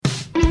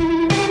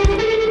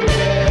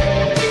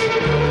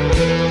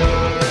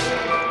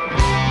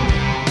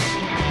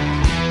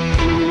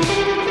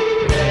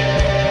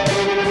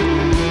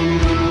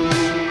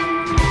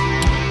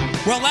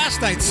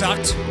night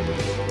sucked.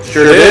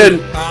 Sure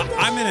did.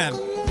 I'm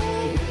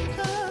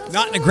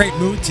not in a great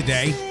mood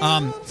today.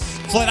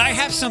 Floyd, I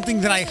have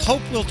something that I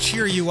hope will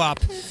cheer you up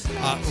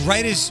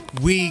right as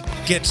we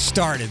get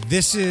started.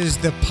 This is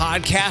the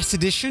podcast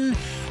edition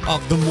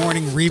of the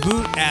Morning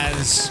Reboot,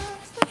 as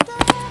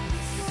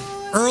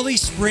early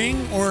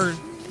spring or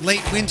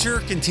late winter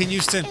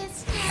continues to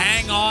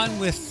hang on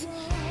with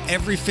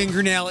every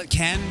fingernail it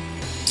can.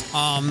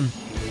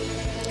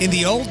 In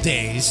the old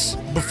days,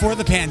 before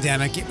the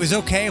pandemic, it was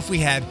okay if we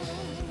had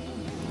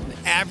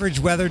average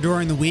weather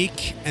during the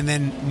week and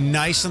then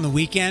nice on the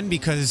weekend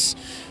because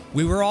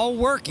we were all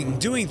working,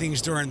 doing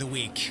things during the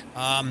week.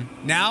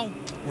 Now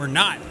we're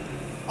not.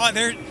 Oh,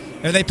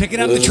 are they picking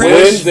up the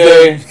trash?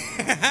 Wednesday.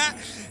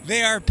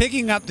 They are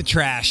picking up the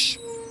trash.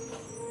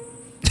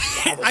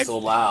 That's so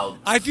loud.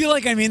 I feel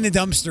like I'm in the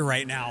dumpster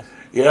right now.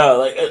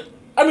 Yeah,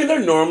 they're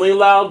normally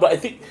loud, but I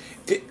think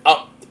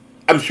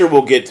I'm sure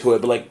we'll get to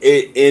it. But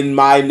in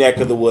my neck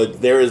of the woods,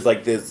 there is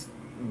this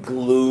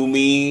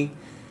gloomy,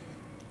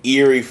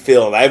 eerie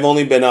feel. I've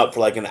only been up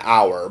for an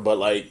hour,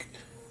 but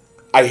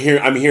I'm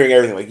hearing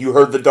everything. You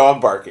heard the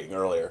dog barking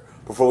earlier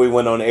before we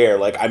went on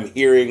air. I'm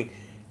hearing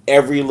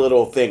every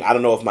little thing. I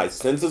don't know if my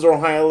senses are on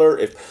high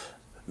alert. If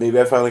maybe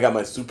I finally got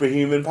my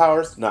superhuman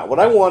powers. Not what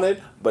I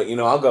wanted, but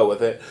I'll go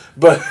with it.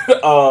 But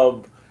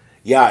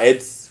yeah,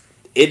 it's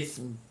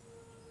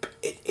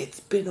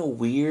been a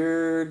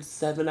weird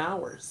 7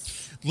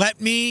 hours.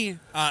 Let me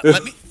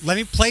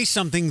play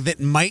something that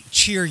might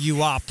cheer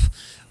you up.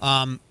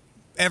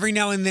 Every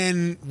now and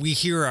then we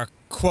hear a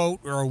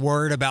quote or a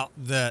word about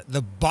the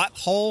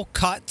butthole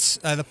cuts,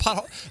 the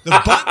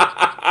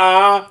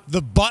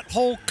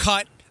butthole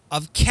cut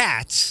of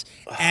cats,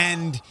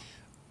 and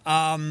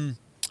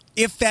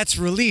if that's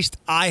released,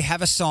 I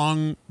have a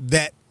song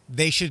that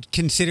they should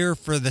consider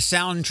for the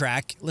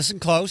soundtrack. Listen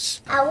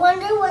close. I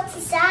wonder what's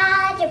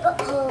inside your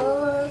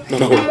butthole.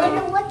 I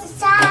wonder what's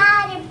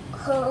inside your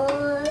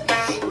butthole.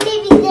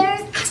 Maybe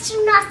there's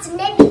astronauts and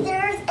maybe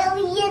there's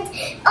aliens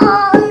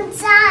all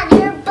inside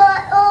your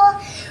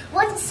butthole.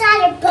 What's inside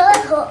your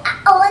butthole?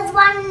 I always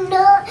want to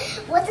know.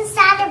 What's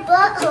inside your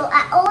butthole?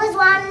 I always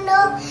want to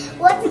know.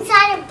 What's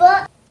inside your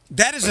butt?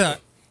 That is a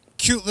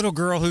cute little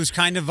girl who's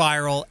kind of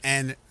viral,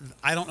 and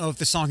I don't know if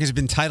the song has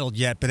been titled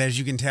yet, but as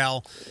you can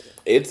tell,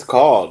 it's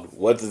called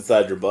What's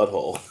Inside Your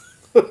Butthole.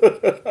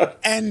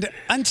 And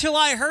until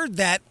I heard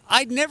that,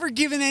 I'd never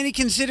given any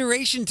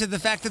consideration to the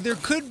fact that there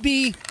could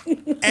be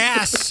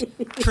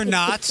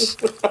astronauts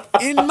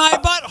in my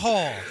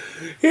butthole.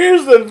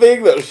 Here's the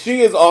thing, though.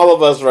 She is all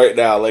of us right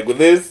now.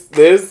 This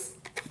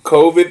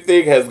COVID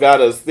thing has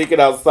got us thinking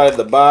outside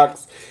the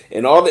box,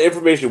 and all the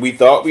information we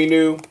thought we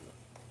knew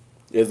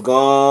is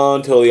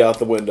gone totally out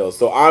the window.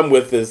 So I'm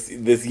with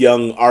this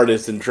young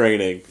artist in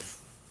training.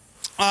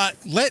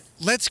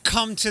 Let's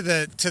come to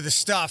the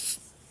stuff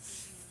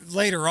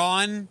later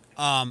on.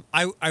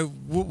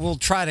 We'll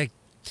try to.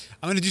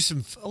 I'm going to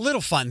do a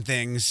little fun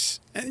things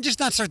and just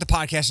not start the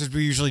podcast as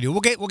we usually do. We'll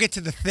get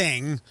to the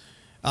thing.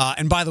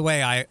 And by the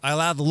way, I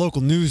allowed the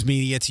local news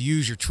media to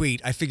use your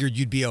tweet. I figured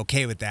you'd be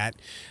okay with that.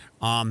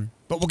 But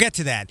we'll get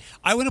to that.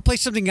 I want to play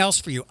something else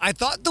for you. I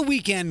thought The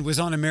Weeknd was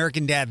on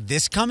American Dad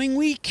this coming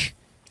week.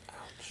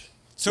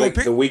 So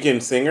The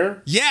Weeknd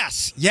singer?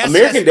 Yes.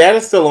 American Dad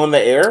is still on the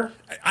air?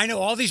 I know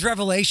all these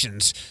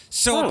revelations.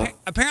 So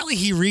apparently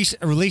he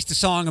released a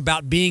song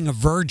about being a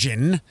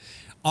virgin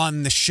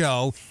on the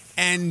show.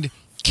 And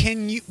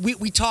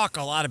we talk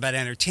a lot about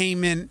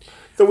entertainment.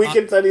 The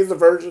Weeknd said he's a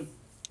virgin?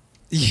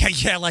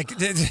 Yeah,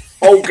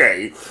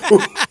 okay.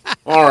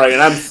 All right,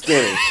 and I'm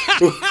skinny.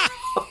 All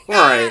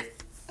right.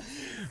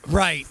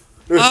 Right.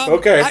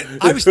 Okay.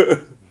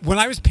 When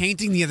I was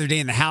painting the other day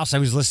in the house, I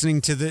was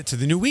listening to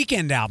the new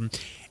Weeknd album,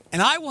 and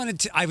I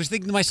was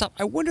thinking to myself,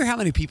 I wonder how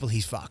many people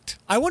he's fucked.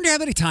 I wonder how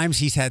many times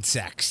he's had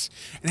sex,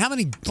 and how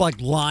many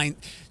lines.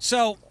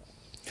 So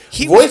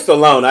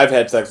alone, I've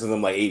had sex with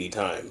him 80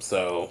 times.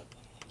 So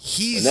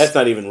and that's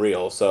not even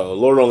real. So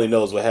Lord only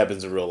knows what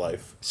happens in real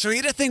life. So he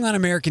had a thing on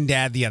American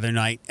Dad the other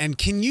night, and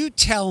can you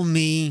tell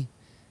me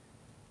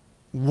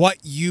what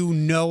you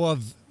know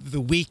of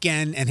The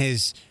Weeknd and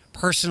his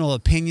personal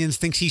opinions,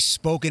 things he's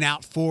spoken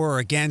out for or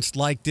against,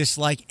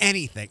 dislike,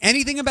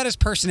 anything about his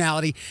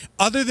personality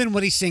other than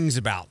what he sings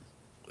about?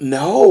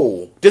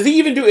 No. Does he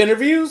even do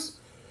interviews?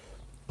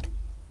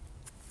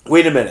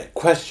 Wait a minute.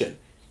 Question.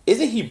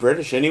 Isn't he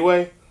British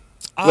anyway?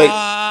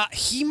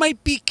 He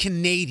might be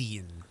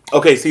Canadian.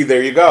 Okay, see,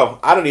 there you go.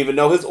 I don't even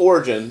know his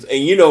origins.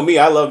 And you know me,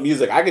 I love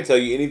music. I can tell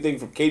you anything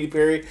from Katy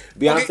Perry,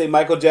 Beyonce,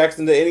 Michael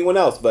Jackson, to anyone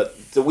else. But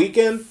The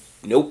Weeknd?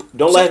 Nope.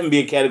 Don't let him be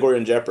a category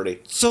in Jeopardy.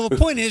 So the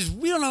point is,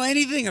 we don't know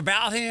anything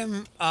about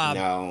him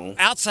no.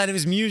 outside of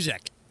his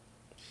music.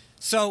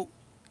 So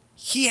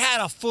he had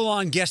a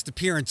full-on guest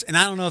appearance, and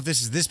I don't know if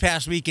this is this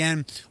past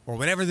weekend or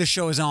whatever this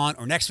show is on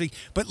or next week,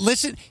 but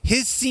listen,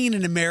 his scene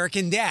in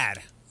American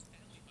Dad.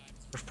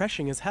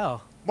 Refreshing as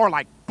hell. More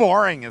like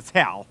boring as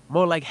hell.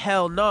 More like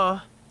hell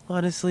nah.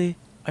 Honestly,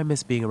 I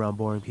miss being around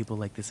boring people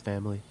like this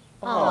family.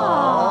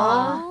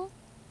 Aww.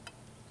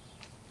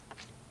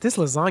 This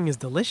lasagna's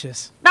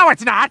delicious. No,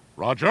 it's not.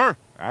 Roger,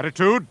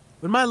 attitude.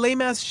 When my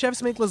lame-ass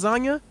chefs make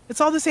lasagna,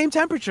 it's all the same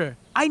temperature.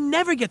 I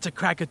never get to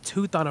crack a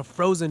tooth on a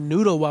frozen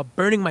noodle while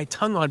burning my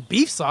tongue on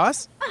beef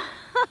sauce.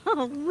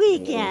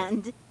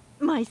 Weekend.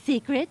 My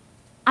secret?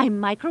 I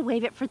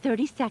microwave it for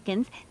 30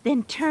 seconds,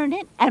 then turn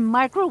it and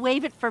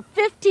microwave it for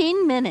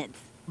 15 minutes.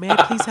 May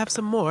I please have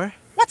some more?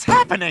 What's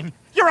happening?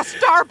 You're a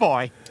star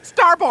boy.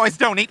 Star boys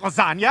don't eat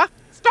lasagna.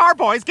 Star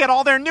boys get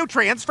all their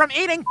nutrients from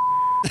eating.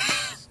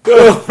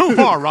 Too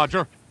far,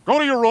 Roger. Go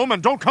to your room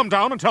and don't come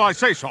down until I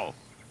say so.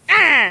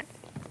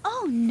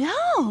 Oh,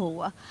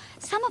 no.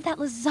 Some of that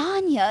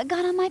lasagna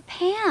got on my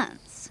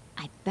pants.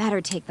 I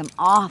better take them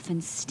off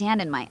and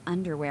stand in my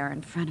underwear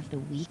in front of the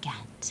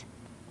weekend.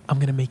 I'm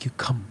gonna make you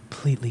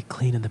completely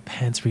clean in the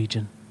pants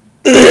region.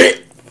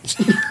 Because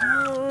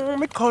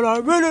I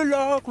really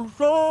like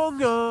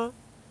lasagna.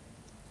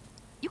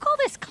 You call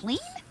this clean?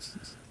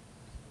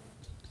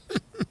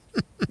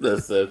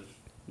 Listen.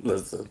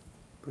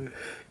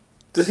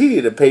 Does he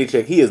need a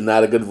paycheck? He is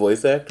not a good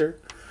voice actor.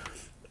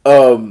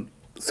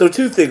 So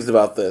two things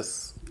about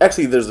this.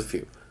 Actually, there's a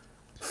few.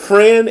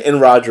 Fran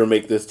and Roger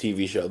make this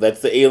TV show.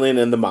 That's the alien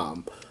and the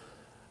mom.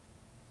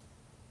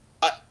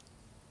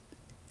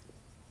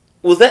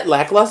 Was that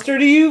lackluster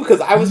to you?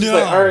 Because I was just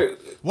like, all right.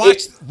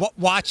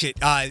 Watch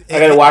it. I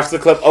gotta watch the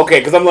clip. Okay,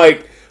 because I'm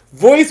like,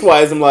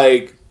 voice-wise, I'm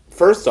like,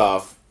 first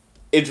off,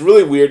 it's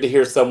really weird to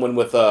hear someone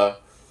with a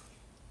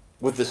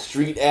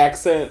street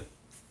accent,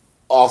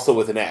 also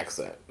with an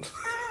accent.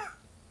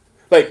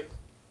 Like,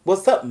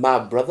 what's up, my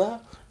brother?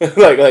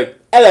 like,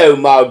 hello,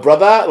 my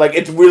brother. Like,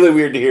 it's really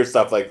weird to hear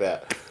stuff like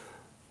that.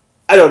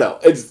 I don't know.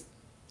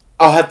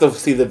 I'll have to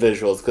see the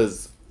visuals,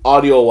 because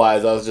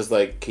audio-wise, I was just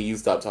like, can you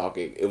stop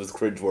talking? It was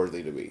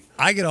cringeworthy to me.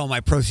 I get all my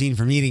protein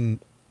from eating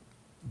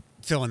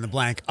fill in the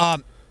blank. I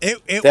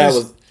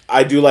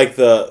do like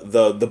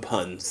the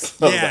puns.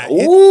 Yeah.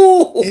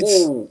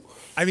 Ooh.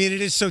 I mean,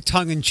 it is so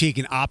tongue-in-cheek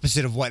and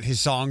opposite of what his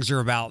songs are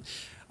about.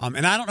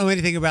 And I don't know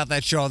anything about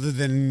that show other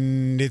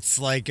than it's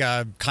like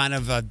a kind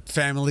of a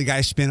Family Guy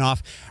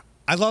spinoff.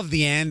 I love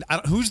the end.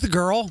 Who's the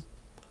girl?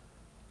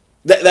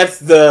 That's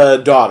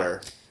the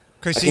daughter. I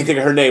Chrissy? can't think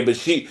of her name, but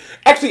she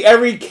actually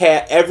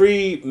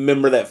every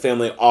member of that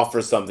family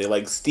offers something.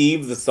 Like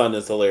Steve, the son,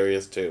 is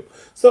hilarious too.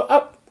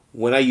 So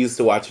when I used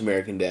to watch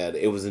American Dad,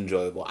 it was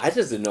enjoyable. I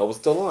just didn't know it was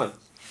still on.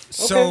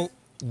 So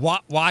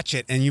watch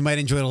it, and you might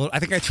enjoy it a little. I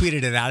think I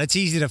tweeted it out. It's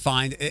easy to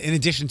find. In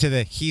addition to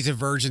the "He's a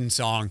Virgin"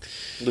 song,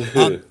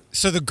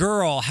 so the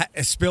girl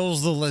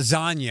spills the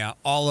lasagna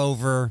all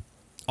over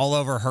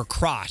her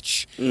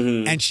crotch,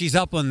 and she's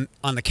up on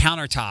the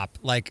countertop,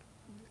 like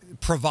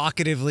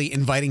provocatively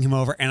inviting him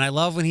over. And I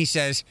love when he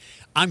says,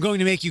 "I'm going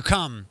to make you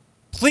come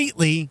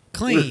completely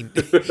clean."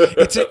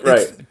 It's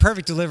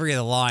perfect delivery of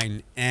the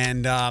line.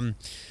 And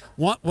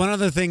one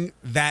other thing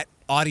that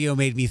audio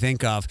made me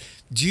think of: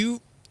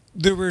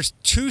 there was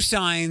two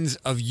signs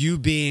of you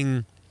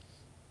being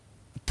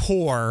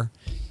poor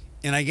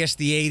in, I guess,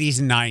 the 80s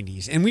and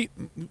 90s.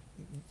 And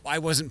I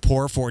wasn't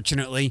poor,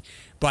 fortunately,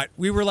 but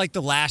we were like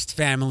the last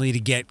family to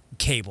get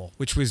cable,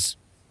 which was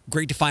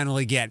great to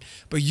finally get.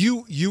 But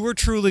you were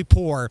truly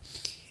poor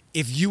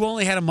if you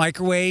only had a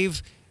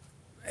microwave,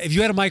 if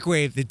you had a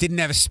microwave that didn't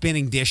have a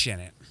spinning dish in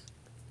it.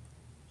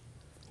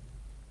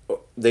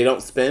 They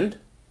don't spin?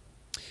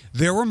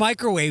 There were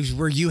microwaves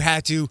where you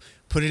had to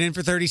put it in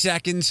for 30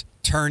 seconds,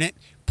 turn it,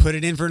 put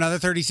it in for another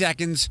 30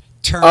 seconds,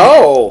 turn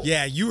it.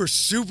 Yeah, you were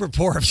super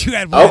poor if you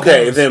had one of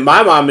those. Then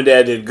my mom and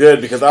dad did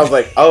good, because I was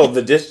like, oh,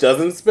 the dish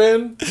doesn't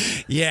spin?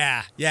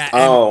 Yeah.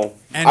 And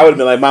I would have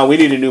been like, Mom, we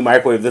need a new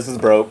microwave. This is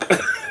broke.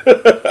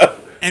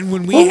 And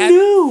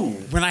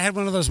when I had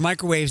one of those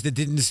microwaves that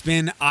didn't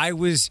spin, I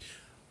was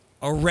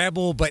a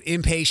rebel but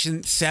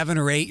impatient 7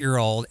 or 8 year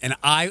old, and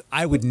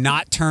I would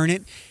not turn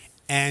it,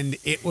 and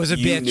it was a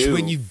bitch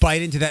when you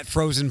bite into that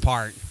frozen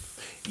part.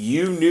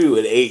 You knew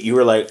at 8, you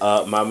were like,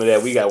 Mom and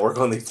Dad, we got to work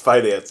on these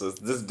finances.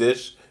 This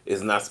dish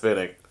is not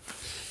spinning.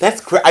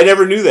 That's I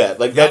never knew that.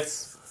 Like,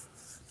 that's...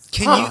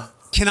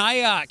 Can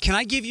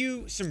I give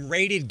you some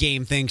rated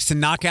game things to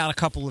knock out a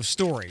couple of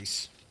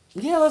stories?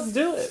 Yeah, let's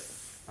do it.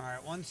 All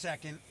right, 1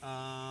 second.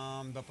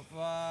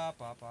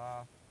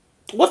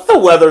 What's the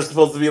weather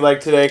supposed to be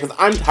like today? Because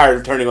I'm tired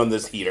of turning on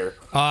this heater.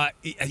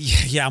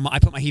 Yeah, I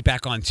put my heat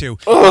back on too.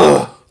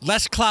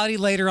 Less cloudy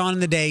later on in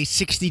the day,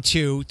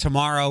 62.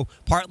 Tomorrow,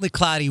 partly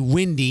cloudy,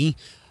 windy,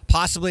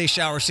 possibly a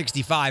shower,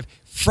 65.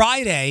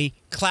 Friday,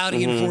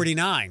 cloudy and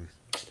 49.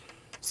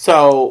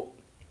 So,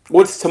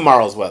 what's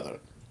tomorrow's weather?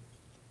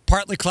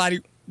 Partly cloudy,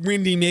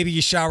 windy, maybe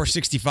a shower,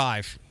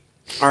 65.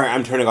 All right,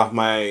 I'm turning off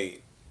my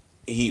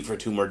heat for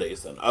 2 more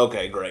days then.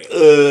 Okay, great.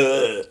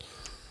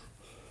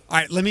 All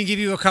right, let me give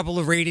you a couple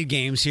of rated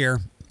games here.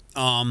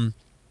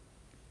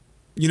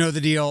 You know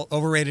the deal: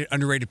 overrated,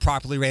 underrated,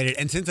 properly rated.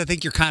 And since I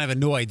think you're kind of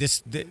annoyed,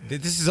 this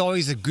is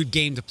always a good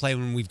game to play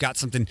when we've got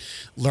something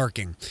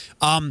lurking.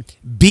 Man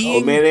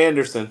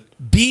Anderson.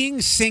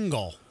 Being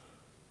single.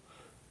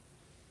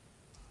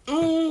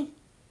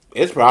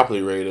 It's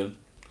properly rated.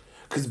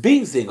 Because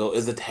being single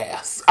is a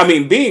task. I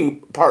mean,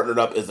 being partnered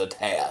up is a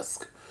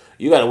task.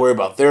 You got to worry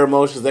about their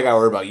emotions. They got to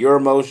worry about your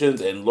emotions.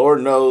 And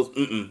Lord knows,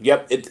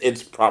 yep,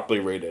 it's properly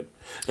rated.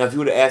 Now, if you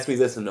would have asked me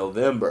this in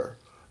November,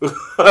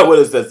 I would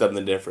have said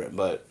something different.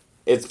 But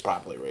it's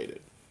properly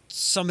rated.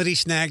 Somebody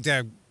snagged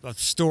a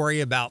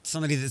story about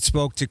somebody that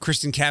spoke to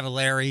Kristen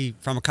Cavallari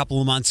from a couple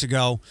of months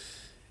ago,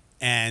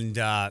 and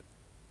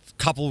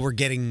couple were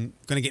going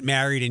to get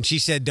married, and she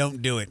said,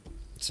 "Don't do it."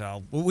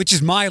 So, which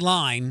is my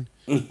line.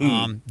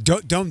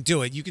 Don't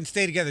do it. You can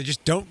stay together.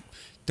 Just don't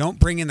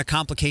bring in the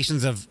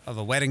complications of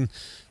a wedding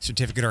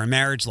certificate or a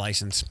marriage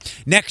license.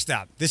 Next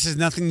up, this has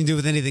nothing to do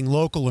with anything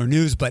local or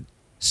news, but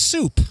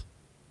soup.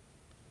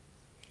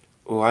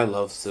 Oh, I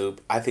love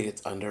soup. I think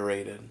it's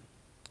underrated.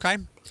 Okay.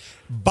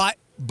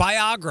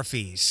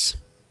 Biographies.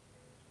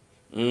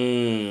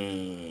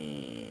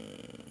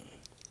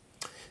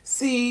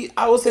 See,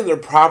 I would say they're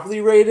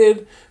properly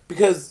rated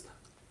because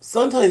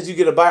sometimes you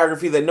get a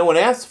biography that no one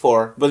asked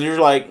for, but you're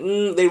like,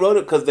 they wrote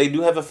it because they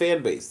do have a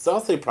fan base. So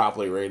I'll say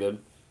properly rated.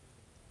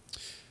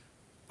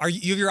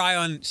 You have your eye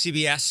on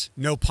CBS?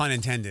 No pun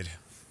intended.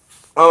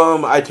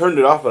 I turned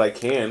it off, but I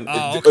can.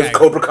 Oh, okay. Is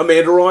Cobra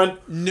Commander on?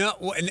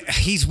 No,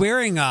 he's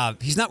wearing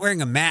he's not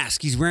wearing a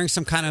mask. He's wearing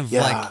some kind of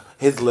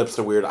his lips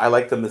are weird. I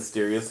like the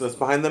mysteriousness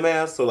behind the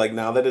mask. So like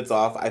now that it's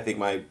off, I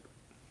think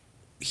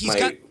he's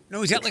got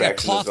like a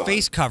cloth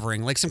face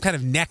covering, like some kind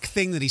of neck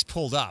thing that he's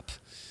pulled up.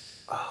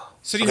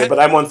 So but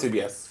I'm on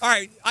CBS. All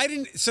right, I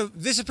didn't. So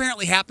this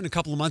apparently happened a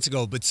couple of months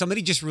ago, but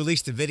somebody just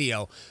released a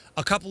video.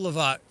 A couple of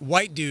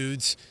white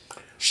dudes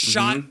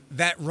shot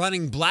that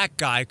running black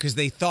guy because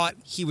they thought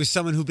he was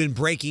someone who'd been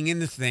breaking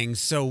into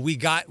things. So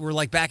we're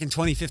like back in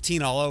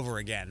 2015 all over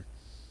again.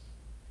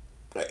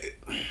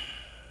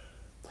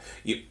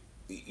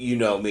 You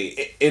know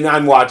me, and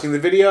I'm watching the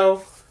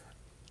video.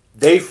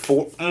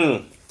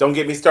 Don't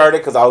get me started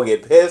because I'll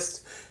get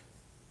pissed.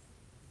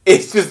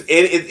 It's just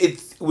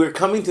we're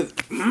coming to.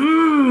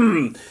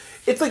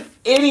 It's like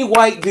any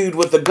white dude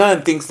with a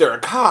gun thinks they're a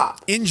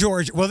cop. In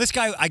Georgia, well, this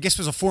guy, I guess,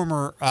 was a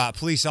former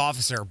police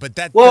officer, but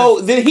then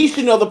he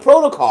should know the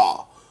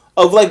protocol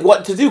of like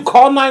what to do.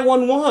 Call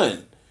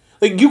 911.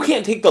 Like you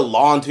can't take the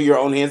law into your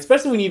own hands,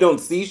 especially when you don't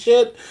see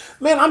shit.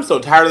 Man, I'm so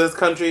tired of this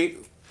country.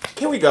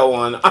 Can we go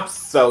on? I'm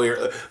so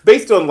here.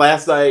 Based on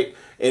last night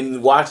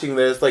and watching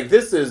this, like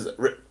this is.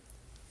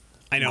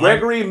 I know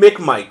Gregory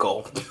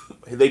McMichael.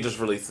 They just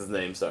released his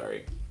name.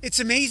 Sorry. It's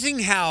amazing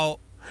how.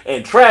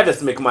 And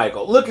Travis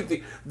McMichael. Look at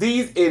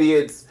these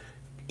idiots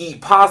eat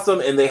possum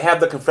and they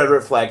have the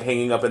Confederate flag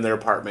hanging up in their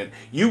apartment.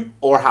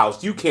 Or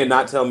house. You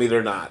cannot tell me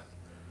they're not.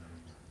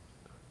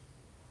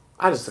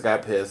 I just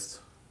got pissed.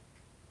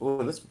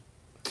 Ooh, this.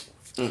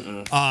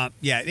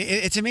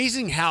 It's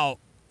amazing how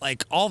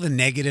like all the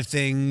negative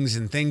things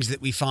and things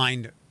that we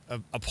find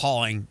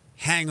appalling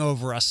hang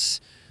over us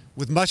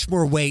with much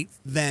more weight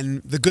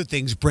than the good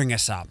things bring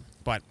us up.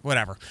 But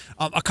whatever.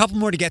 A couple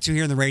more to get to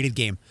here in the rated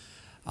game.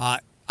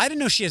 I didn't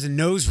know she has a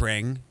nose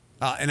ring,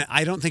 and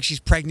I don't think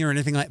she's pregnant or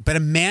anything like that. But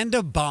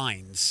Amanda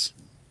Bynes.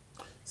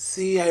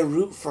 See, I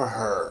root for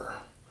her.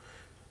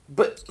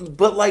 But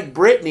like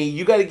Brittany,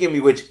 you got to give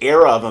me which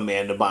era of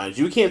Amanda Bynes.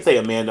 You can't say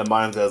Amanda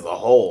Bynes as a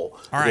whole.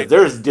 All right.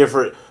 There's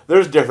different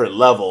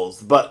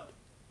levels. But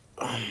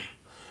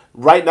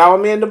right now,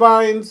 Amanda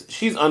Bynes,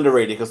 she's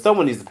underrated because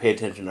someone needs to pay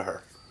attention to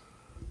her.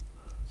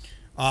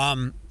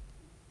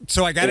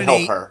 So I got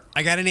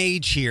an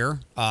age here.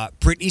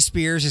 Britney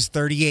Spears is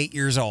 38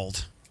 years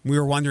old. We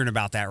were wondering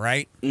about that,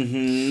 right?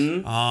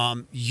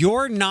 Mm-hmm.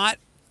 You're not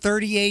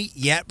 38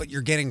 yet, but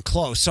you're getting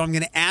close. So I'm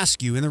going to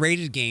ask you in the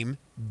rated game,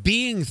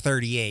 being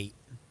 38.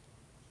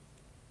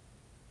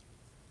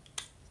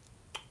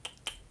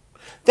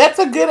 That's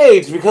a good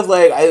age because,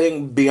 like, I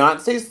think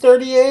Beyonce's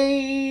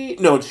 38.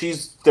 No,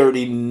 she's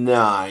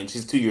 39.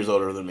 She's 2 years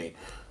older than me.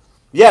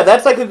 Yeah,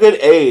 that's like a good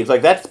age.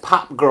 Like, that's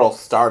pop girl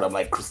stardom.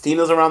 Like,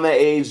 Christina's around that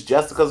age.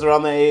 Jessica's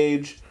around that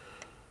age.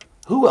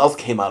 Who else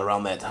came out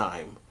around that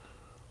time?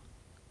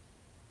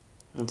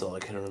 That's all I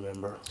can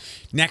remember.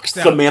 Next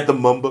up. Samantha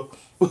Mumba.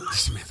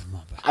 Samantha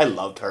Mumba. I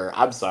loved her.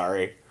 I'm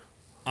sorry.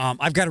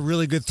 I've got a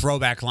really good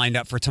throwback lined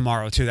up for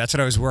tomorrow, too. That's what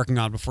I was working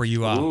on before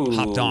you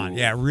hopped on.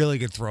 Yeah, really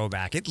good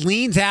throwback. It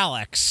leans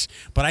Alex,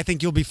 but I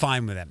think you'll be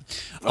fine with it.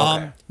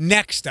 Okay.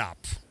 Next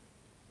up.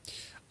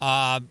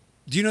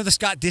 Do you know the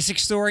Scott Disick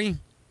story?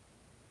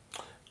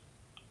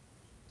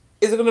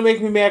 Is it going to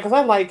make me mad? Because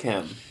I like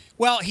him.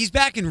 Well, he's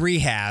back in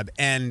rehab,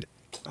 and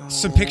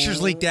some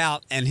pictures leaked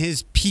out, and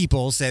his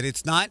people said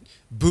it's not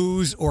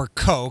booze or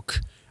coke.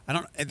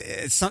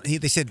 It's something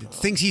they said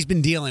things he's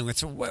been dealing with,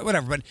 so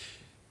whatever. But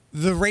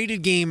the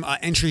rated game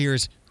entry here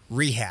is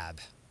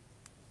rehab.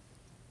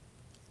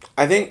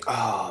 I think,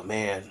 oh,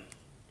 man.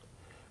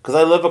 Because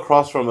I live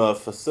across from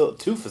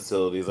two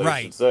facilities,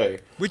 I should say.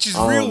 Which is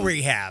real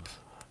rehab.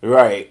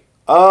 Right.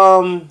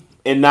 And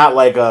not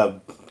like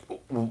a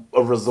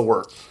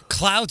resort.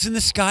 Clouds in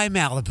the Sky,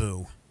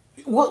 Malibu.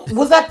 What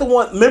was that the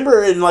one?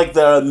 Remember in like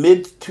the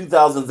mid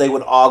 2000s, they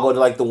would all go to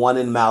like the one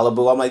in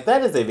Malibu. I'm like,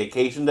 that is a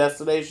vacation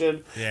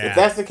destination. Yeah. If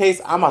that's the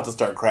case, I'm about to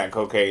start crack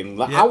cocaine.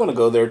 I want to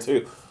go there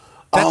too.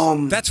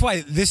 That's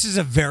why this is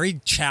a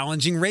very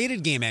challenging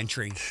rated game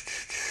entry.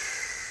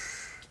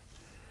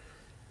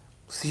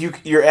 So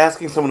you're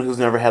asking someone who's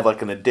never had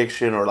like an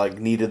addiction or like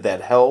needed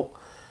that help.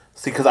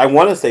 See, because I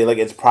want to say like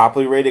it's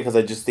properly rated because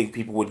I just think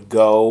people would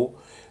go.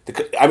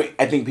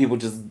 I think people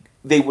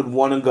they would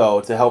want to go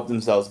to help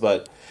themselves,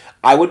 but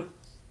I would.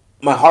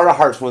 My heart of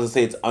hearts wants to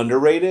say it's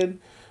underrated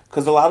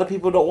because a lot of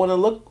people don't want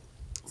to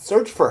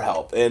search for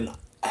help, and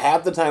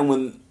half the time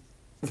when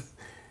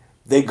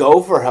they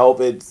go for help,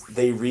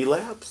 they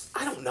relapse.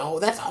 I don't know.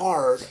 That's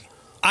hard.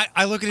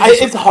 I look at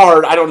it. It's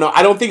hard. I don't know.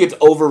 I don't think it's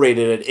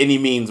overrated at any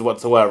means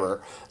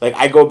whatsoever. Like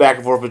I go back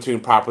and forth between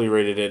properly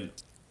rated and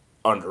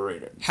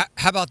underrated.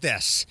 How about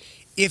this?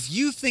 If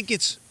you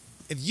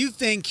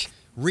think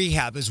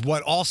rehab is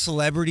what all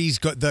celebrities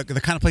go,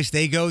 the kind of place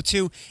they go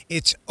to,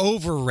 it's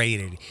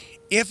overrated.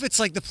 If it's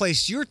like the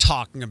place you're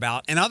talking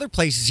about and other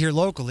places here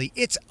locally,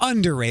 it's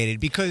underrated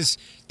because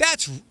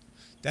that's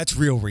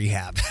real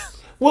rehab.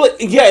 Well,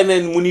 yeah, and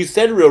then when you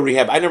said real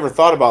rehab, I never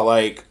thought about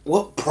like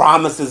what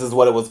Promises is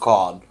what it was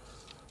called.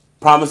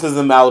 Promises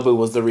in Malibu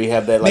was the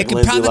rehab that like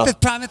Making Lindsay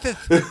promises.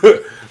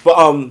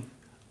 But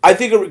I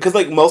think because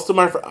like most of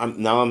my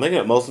now I'm thinking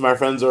it, most of my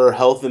friends are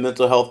health and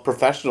mental health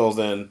professionals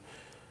and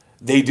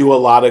they do a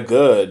lot of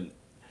good.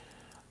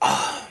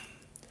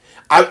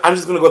 I'm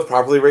just gonna go with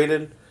properly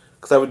rated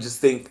because I would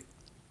just think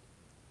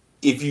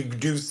if you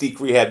do seek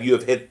rehab, you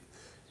have hit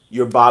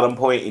your bottom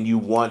point and you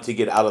want to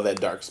get out of that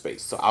dark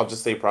space. So I'll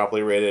just say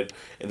properly rated,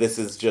 and this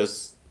is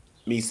just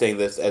me saying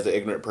this as an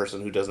ignorant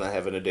person who does not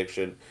have an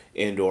addiction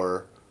and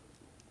or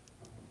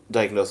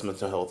diagnosed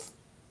mental health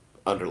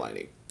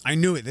underlining. I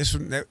knew it.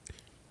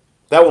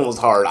 That one was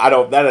hard. I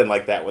didn't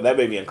like that one. That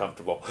made me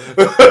uncomfortable.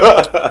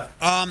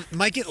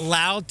 Might get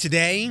loud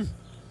today.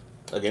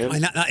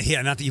 Again? Not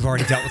that you've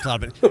already dealt with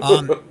loud, but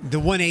the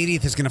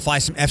 180th is going to fly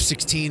some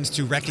F-16s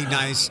to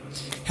recognize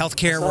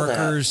healthcare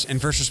workers and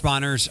first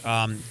responders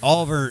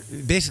all over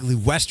basically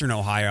Western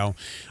Ohio.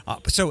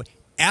 So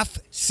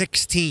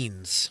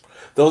F-16s.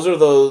 Those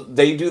are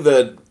they do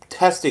the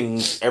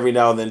testing every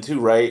now and then too,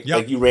 right? Yep.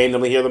 Like you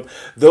randomly hear them.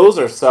 Those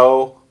are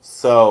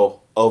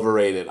so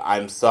overrated.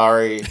 I'm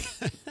sorry.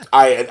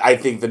 I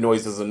think the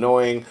noise is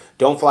annoying.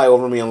 Don't fly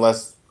over me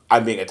unless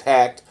I'm being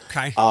attacked.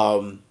 Okay.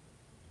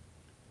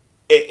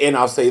 And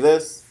I'll say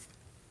this,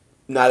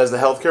 not as a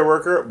healthcare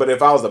worker, but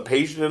if I was a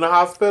patient in a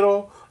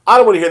hospital, I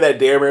don't want to hear that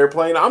damn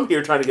airplane. I'm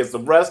here trying to get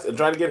some rest and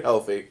trying to get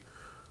healthy.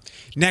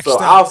 Next So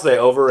up, I'll say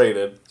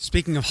overrated.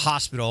 Speaking of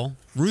hospital,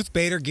 Ruth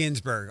Bader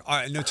Ginsburg,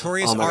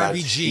 notorious Oh my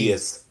RBG. God, she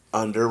is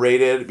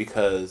underrated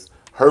because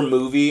her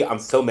movie, I'm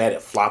so mad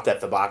it flopped at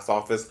the box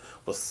office,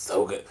 was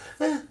so good.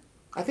 I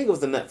think it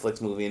was a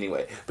Netflix movie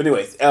anyway. But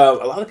anyways, a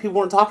lot of people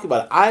weren't talking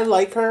about it. I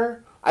like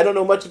her. I don't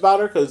know much about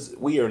her because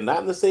we are not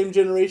in the same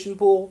generation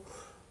pool.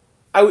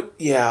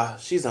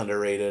 She's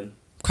underrated.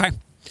 Okay.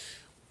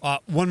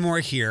 One more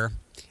here.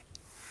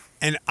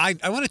 And I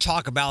want to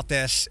talk about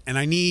this, and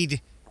I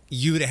need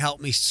you to help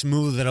me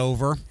smooth it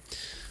over.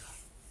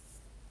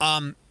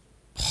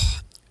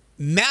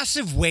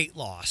 Massive weight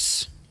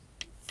loss.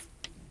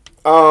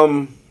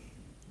 That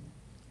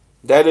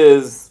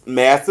is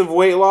massive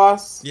weight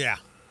loss. Yeah.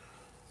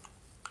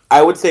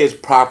 I would say it's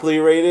properly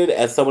rated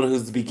as someone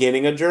who's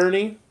beginning a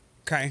journey.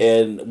 Okay.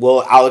 And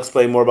I'll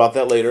explain more about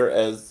that later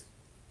as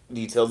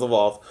details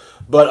evolve.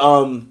 But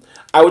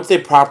I would say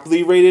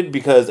properly rated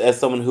because as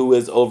someone who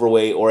is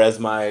overweight or as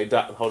my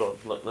hold on,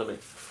 let me.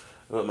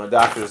 I went to my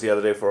doctor's the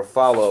other day for a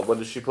follow-up. What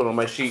did she put on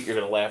my sheet? You're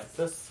gonna laugh at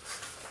this.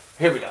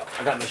 Here we go.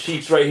 I got my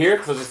sheets right here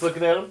because I was just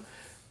looking at them.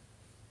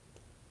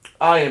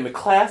 I am a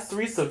class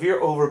 3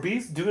 severe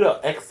obese due to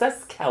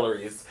excess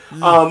calories.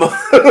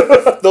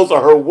 Those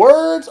are her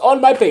words on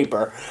my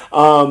paper.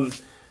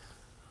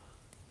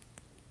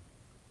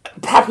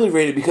 Properly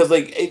rated because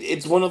like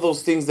it's one of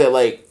those things that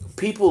like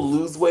people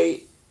lose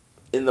weight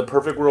in the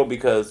perfect world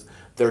because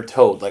they're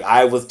told. Like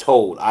I was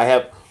told.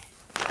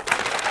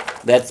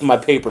 That's my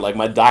paper. Like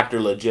my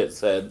doctor legit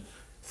said,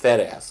 fat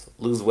ass,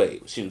 lose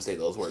weight. She didn't say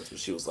those words, but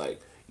she was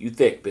like, you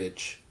thick,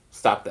 bitch.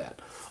 Stop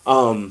that.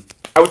 I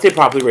would say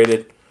properly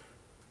rated.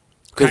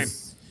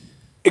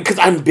 Because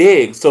I'm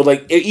big. So,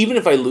 like, even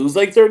if I lose,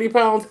 like, 30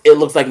 pounds, it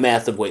looks like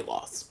massive weight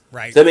loss.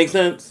 Right. Does that make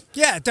sense?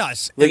 Yeah, it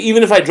does. Like,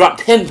 even if I drop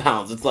 10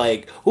 pounds, it's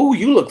like, ooh,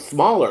 you look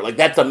smaller. Like,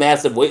 that's a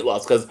massive weight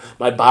loss because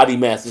my body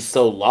mass is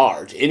so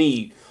large.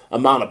 Any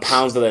amount of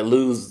pounds that I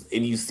lose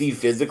and you see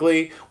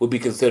physically would be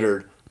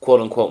considered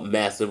quote-unquote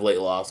massive weight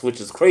loss, which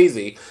is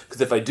crazy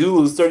because if I do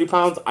lose 30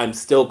 pounds, I'm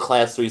still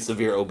class 3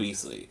 severe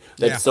obesity.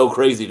 That's so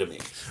crazy to me.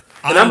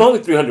 And I'm only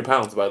 300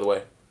 pounds, by the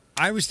way.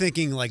 I was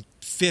thinking like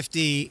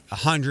 50,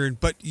 100,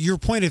 but your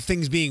point of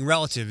things being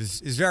relative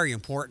is very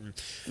important.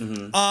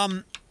 Mm-hmm.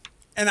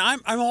 And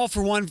I'm all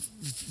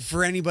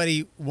for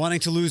anybody wanting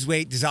to lose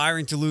weight,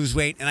 desiring to lose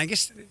weight. And I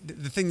guess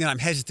the thing that I'm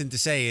hesitant to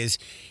say is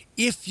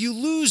if you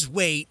lose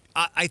weight,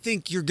 I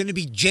think you're going to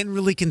be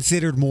generally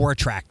considered more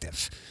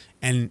attractive.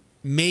 And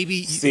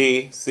maybe...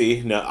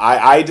 No,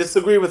 I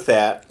disagree with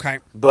that. Okay.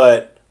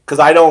 But because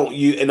I don't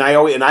you and I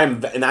always and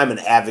I'm an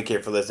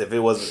advocate for this. If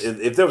there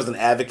was an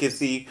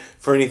advocacy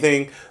for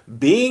anything,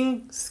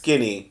 being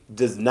skinny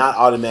does not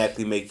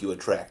automatically make you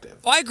attractive.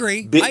 I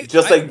agree.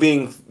 Like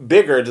being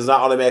bigger does not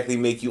automatically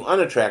make you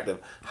unattractive.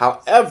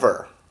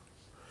 However,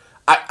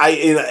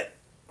 I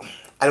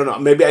don't know.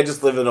 Maybe I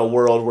just live in a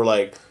world where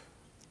like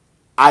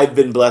I've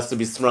been blessed to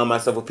be surround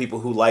myself with people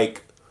who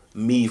like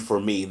me for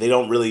me. They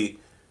don't really.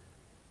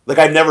 Like,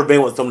 I've never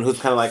been with someone who's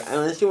kind of like,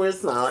 unless you were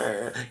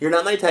smaller, you're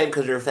not my type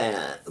because you're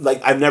fat.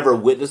 Like, I've never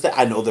witnessed that.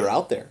 I know they're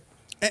out there.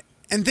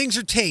 And things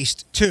are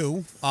taste,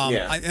 too.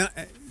 Yeah.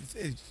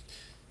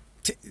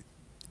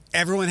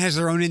 Everyone has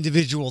their own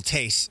individual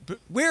tastes. But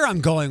where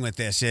I'm going with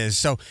this is,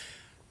 so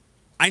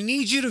I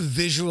need you to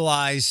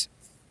visualize,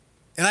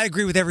 and I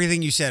agree with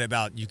everything you said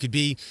about you could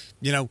be,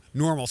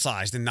 normal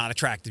sized and not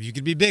attractive. You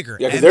could be bigger.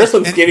 Yeah, because there's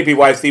some skinny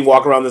people I see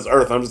walk around this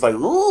earth, and I'm just like,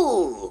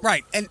 ooh.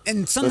 Right.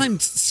 And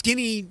sometimes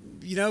skinny,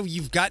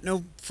 you've got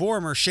no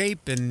form or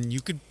shape, and you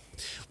could,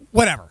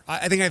 whatever.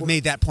 I think I've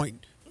made that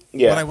point.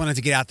 Yeah. What I wanted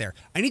to get out there.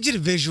 I need you to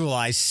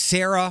visualize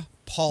Sarah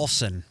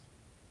Paulson.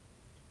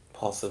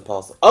 Paulson.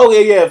 Oh,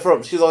 yeah.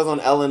 She's always on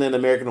Ellen and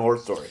American Horror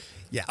Story.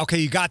 Yeah. Okay,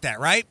 you got that,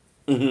 right?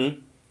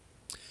 Mm-hmm.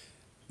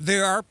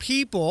 There are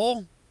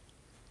people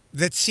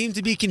that seem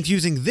to be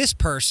confusing this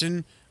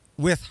person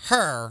with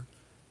her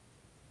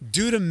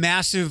due to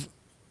massive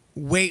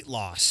weight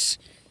loss.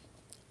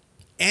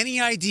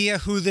 Any idea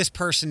who this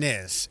person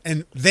is?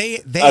 And they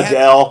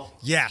Adele.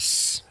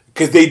 Yes.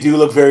 Because they do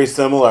look very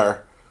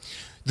similar.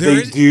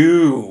 They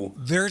do.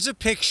 There's a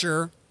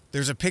picture.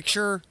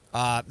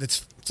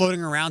 That's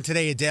floating around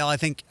today, Adele, I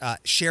think,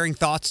 sharing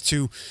thoughts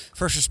to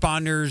first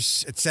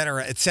responders, et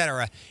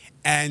cetera,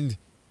 and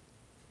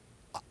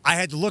I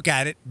had to look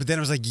at it, but then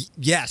I was like,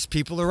 yes,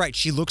 people are right.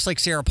 She looks like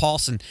Sarah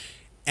Paulson,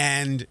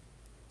 and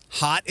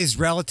hot is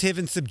relative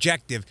and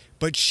subjective,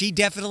 but she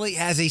definitely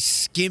has a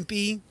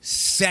skimpy,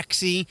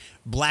 sexy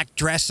black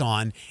dress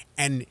on,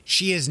 and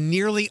she is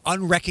nearly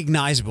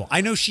unrecognizable.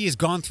 I know she has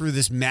gone through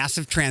this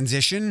massive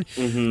transition,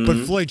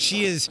 but Floyd,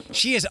 she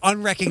is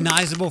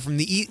unrecognizable from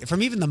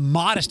even the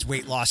modest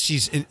weight loss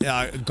she's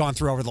gone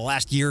through over the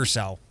last year or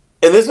so.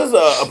 And this is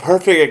a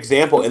perfect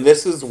example, and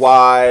this is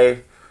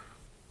why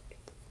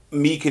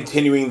me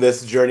continuing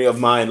this journey of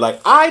mine, like,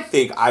 I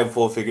think I'm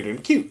full-figured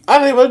and cute. I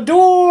think I'm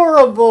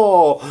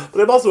adorable. But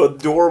I'm also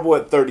adorable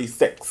at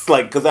 36.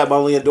 Like, because I'm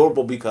only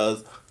adorable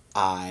because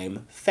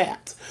I'm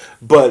fat.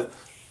 But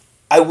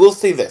I will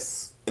say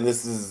this, and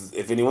this is,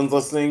 if anyone's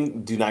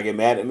listening, do not get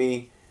mad at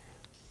me.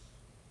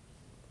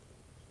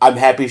 I'm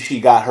happy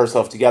she got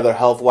herself together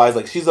health-wise.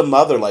 Like, she's a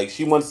mother. Like,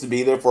 she wants to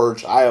be there for her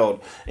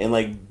child and,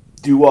 like,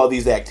 do all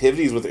these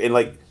activities with her. And,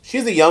 like,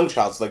 she's a young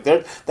child. So,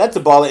 like, that's a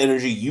ball of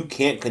energy you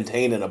can't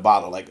contain in a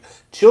bottle. Like,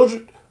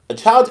 a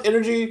child's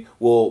energy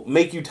will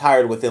make you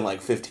tired within,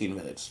 like, 15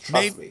 minutes.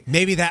 Trust me.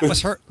 Maybe that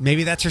was her.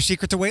 Maybe that's her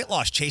secret to weight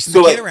loss, chasing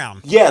the kid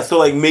around. Yeah, so,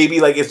 like,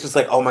 maybe, like, it's just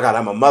like, oh, my God,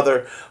 I'm a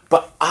mother.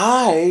 But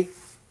I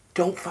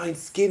don't find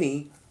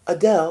skinny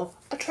Adele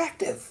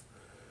attractive.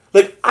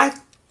 Like,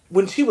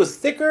 when she was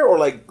thicker or,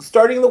 like,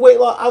 starting the weight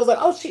loss, I was like,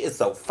 oh, she is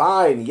so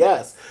fine,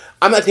 yes.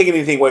 I'm not taking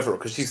anything away from her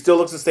because she still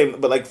looks the same.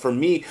 But, like, for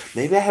me,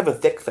 maybe I have a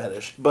thick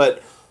fetish.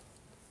 But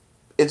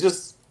it's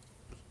just...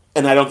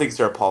 And I don't think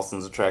Sarah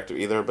Paulson's attractive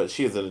either, but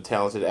she is a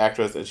talented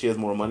actress and she has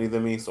more money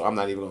than me, so I'm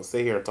not even going to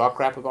sit here and talk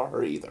crap about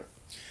her either.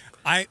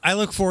 I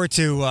look forward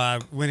to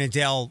when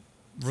Adele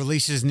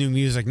releases new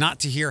music, not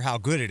to hear how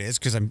good it is,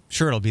 because I'm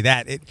sure it'll be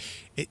that.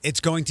 It's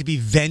going to be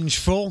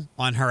vengeful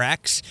on her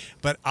ex,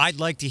 but I'd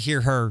like to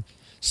hear her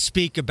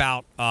speak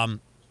about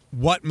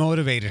what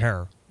motivated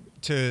her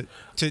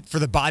for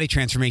the body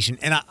transformation.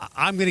 And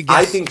I'm going to guess...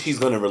 I think she's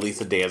going to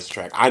release a dance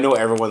track. I know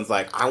everyone's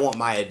like, I want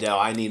my Adele.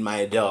 I need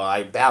my Adele.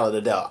 I ballad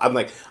Adele.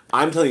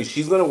 I'm telling you,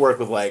 she's going to work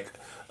with like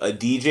a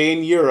DJ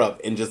in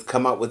Europe and just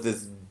come up with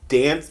this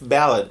dance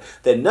ballad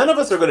that none of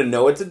us are going to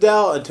know it's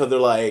Adele until they're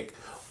like,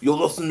 you'll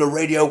listen to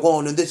Radio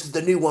 1 and this is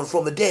the new one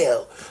from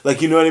Adele.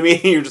 Like, you know what I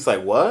mean? You're just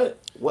like, what?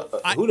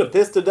 Who'd have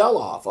pissed Adele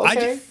off?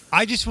 Okay.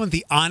 I just want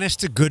the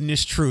honest to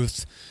goodness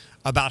truth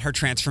about her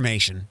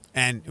transformation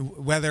and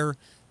whether...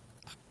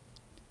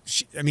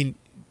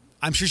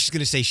 I'm sure she's going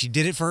to say she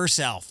did it for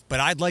herself,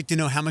 but I'd like to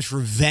know how much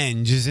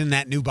revenge is in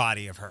that new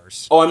body of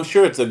hers. Oh, I'm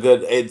sure it's a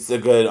good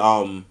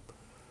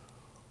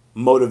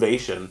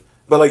motivation.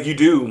 But like you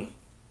do,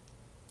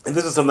 and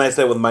this is something I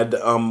said with my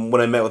when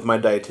I met with my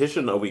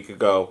dietitian a week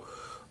ago.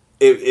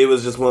 It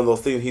was just one of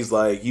those things. He's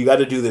like, you got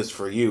to do this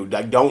for you.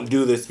 Like, don't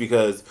do this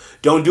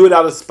don't do it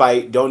out of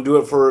spite. Don't do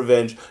it for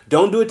revenge.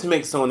 Don't do it to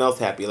make someone else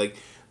happy. Like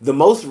the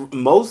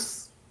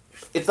most.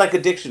 It's like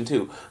addiction,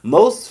 too.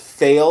 Most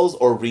fails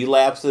or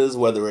relapses,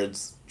 whether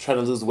it's trying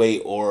to lose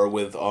weight or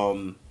with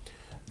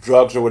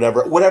drugs or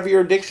whatever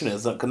your addiction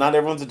is. Because not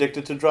everyone's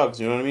addicted to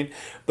drugs, you know what I mean?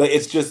 But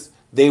it's just,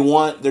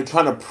 they're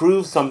trying to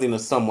prove something to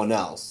someone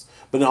else.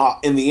 But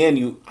in the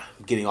end,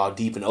 getting all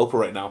deep in Oprah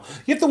right now.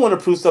 You have to want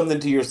to prove something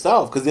to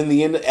yourself, because at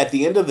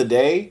the end of the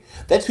day,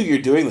 that's who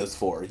you're doing this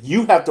for.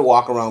 You have to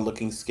walk around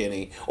looking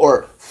skinny,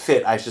 or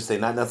fit, I should say,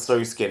 not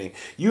necessarily skinny.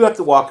 You have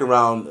to walk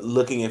around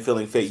looking and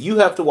feeling fit. You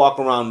have to walk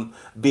around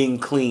being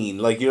clean.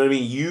 Like, you know what I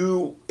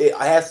mean? It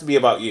has to be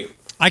about you.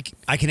 I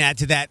can add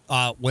to that.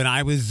 When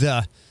I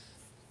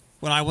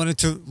wanted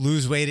to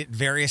lose weight at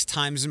various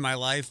times in my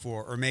life,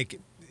 or make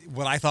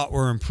what I thought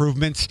were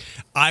improvements,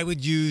 I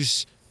would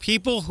use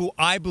people who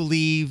I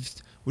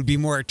believed would be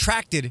more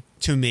attracted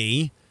to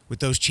me with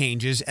those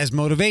changes as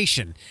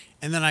motivation.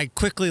 And then I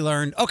quickly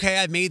learned, okay,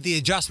 I made the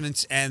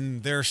adjustments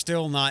and they're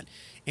still not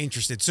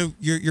interested. So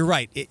you're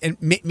right. And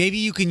maybe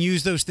you can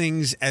use those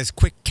things as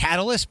quick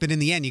catalysts, but in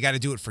the end, you got to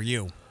do it for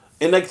you.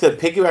 And like to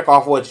piggyback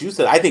off what you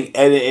said, I think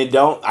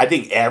I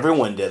think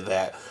everyone did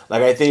that.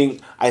 Like I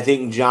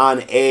think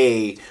John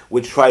A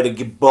would try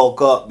to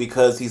bulk up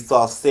because he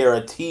saw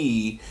Sarah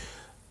T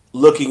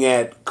looking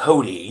at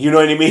Cody. You know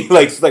what I mean?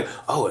 Like it's like,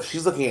 oh, if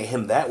she's looking at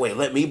him that way,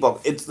 let me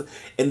bulk.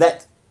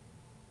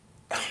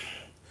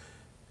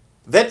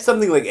 That's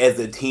something like as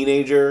a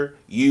teenager,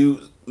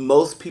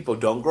 most people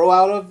don't grow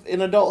out of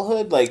in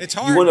adulthood. Like it's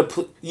hard. You want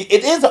to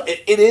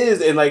it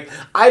is, and like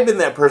I've been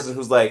that person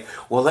who's like,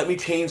 well, let me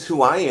change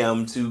who I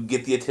am to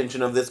get the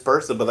attention of this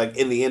person. But like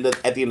at the end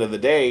of the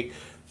day,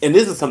 and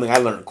this is something I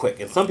learned quick,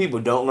 and some people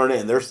don't learn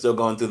it and they're still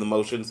going through the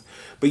motions.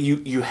 But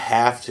you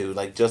have to,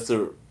 like, just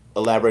to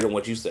elaborate on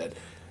what you said.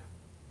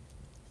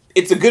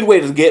 It's a good way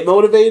to get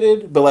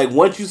motivated, but like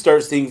once you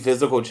start seeing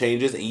physical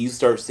changes and you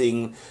start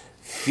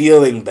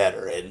feeling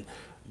better and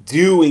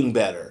doing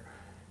better,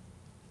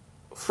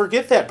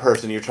 forget that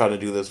person you're trying to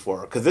do this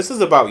for, because this is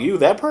about you.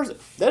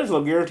 There's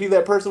no guarantee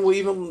that person will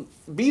even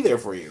be there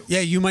for you. Yeah,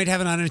 you might have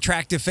an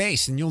unattractive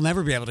face and you'll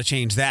never be able to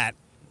change that.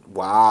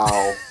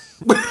 Wow.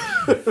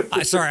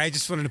 Sorry, I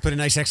just wanted to put a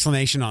nice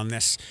exclamation on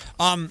this.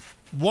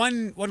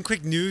 One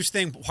quick news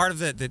thing, part of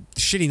the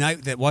shitty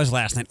night that was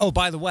last night. Oh,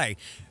 by the way,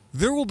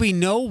 there will be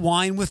no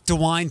Wine with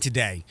DeWine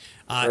today.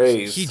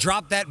 He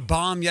dropped that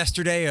bomb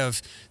yesterday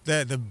of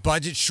the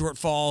budget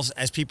shortfalls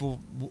as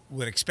people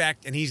would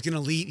expect, and he's going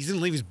to leave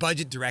his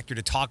budget director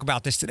to talk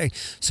about this today.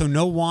 So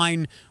no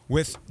Wine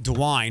with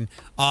DeWine.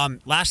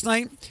 Last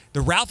night,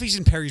 the Ralphie's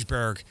in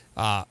Perrysburg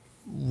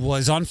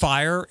was on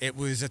fire. It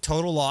was a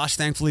total loss.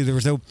 Thankfully, there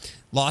was no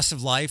loss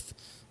of life.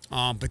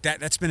 But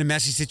that's been a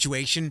messy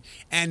situation.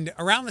 And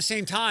around the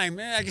same time,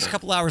 I guess a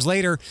couple hours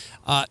later,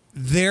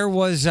 there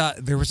was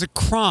a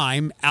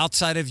crime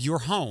outside of your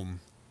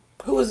home.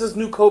 Who is this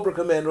new Cobra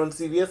commander on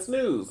CBS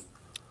News?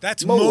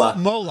 That's Mola.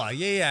 Mola,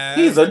 yeah.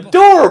 He's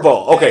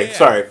adorable. Okay, yeah.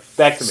 Sorry.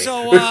 Back to me.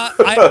 So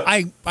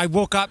I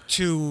woke up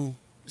to...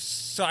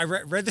 So I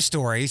read the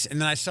stories,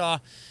 and then I saw...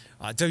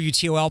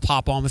 WTOL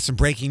pop on with some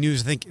breaking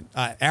news. I think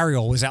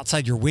Ariel was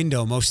outside your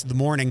window most of the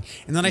morning.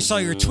 And then I saw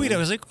your tweet. I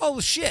was like, oh,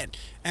 shit.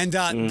 And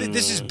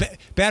this is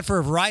bad for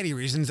a variety of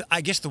reasons.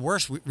 I guess the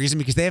worst reason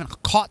because they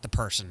haven't caught the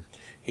person.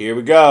 Here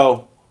we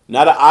go.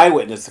 Not an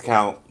eyewitness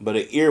account, but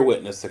an ear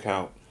witness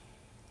account.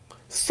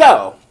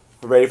 So,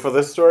 ready for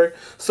this story?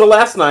 So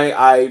last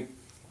night,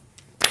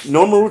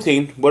 normal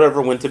routine,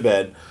 whatever, went to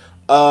bed.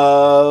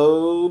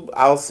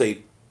 I'll say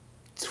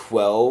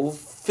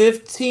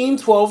 12:15,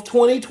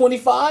 12:20,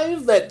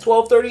 25, that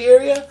 12:30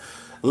 area.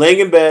 Laying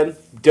in bed,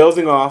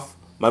 dozing off.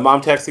 My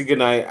mom texted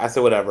goodnight. I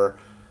said whatever.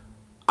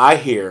 I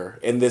hear,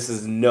 and this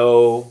is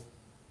not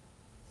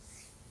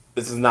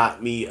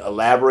me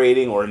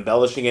elaborating or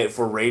embellishing it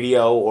for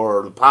radio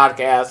or the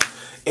podcast.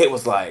 It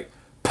was like,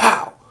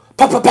 pow,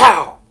 pow, pow,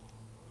 pow,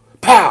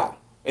 pow.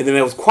 And then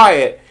it was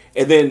quiet,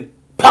 and then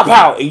pow,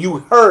 pow. And you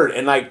heard,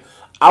 and like,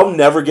 I'll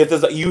never get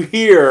this. You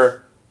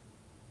hear,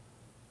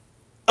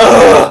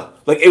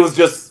 like it was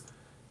just,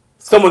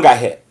 someone got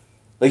hit.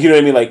 Like, you know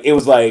what I mean? Like, it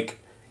was like,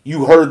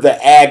 you heard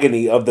the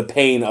agony of the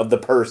pain of the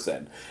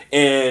person.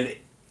 And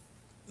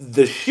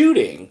the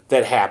shooting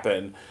that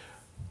happened,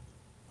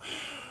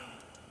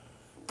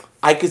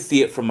 I could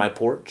see it from my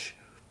porch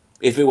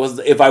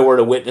if I were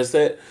to witness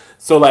it.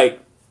 So like,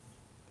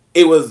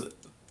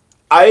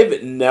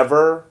 I've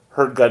never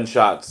heard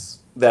gunshots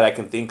that I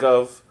can think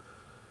of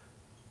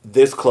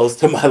this close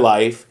to my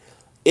life.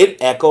 It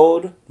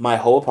echoed my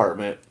whole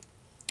apartment.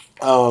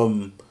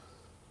 I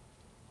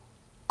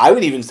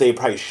would even say it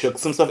probably shook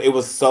some stuff. It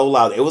was so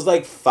loud. It was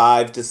like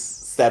 5 to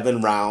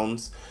 7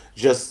 rounds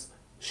just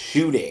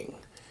shooting.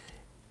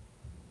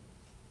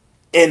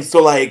 And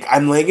so, like,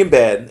 I'm laying in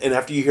bed, and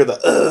after you hear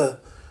the,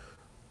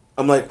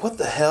 I'm like, what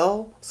the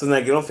hell? So then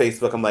I get on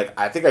Facebook, I'm like,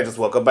 I think I just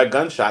woke up by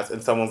gunshots,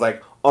 and someone's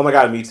like, oh my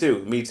god, me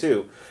too.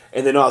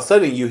 And then all of a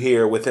sudden you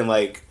hear within,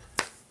 like,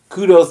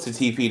 kudos to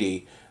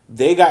TPD,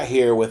 they got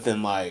here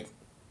within, like,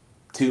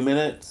 2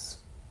 minutes.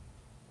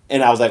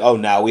 And I was like, oh,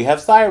 now we have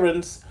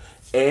sirens.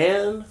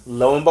 And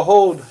lo and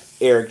behold,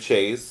 Eric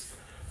Chase,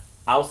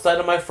 outside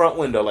of my front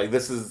window, like,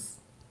 this is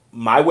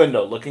my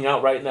window looking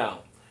out right now,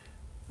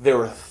 there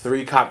were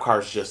 3 cop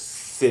cars just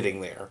sitting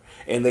there.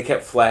 And they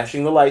kept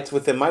flashing the lights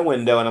within my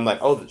window. And I'm like,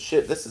 oh,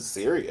 shit, this is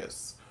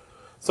serious.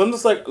 So I'm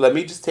just like, let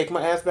me just take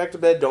my ass back to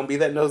bed. Don't be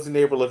that nosy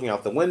neighbor looking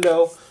out the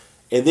window.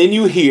 And then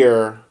you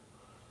hear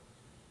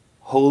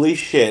holy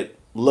shit,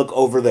 look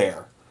over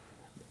there.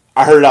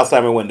 I heard it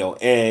outside my window,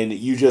 and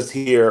you just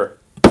hear,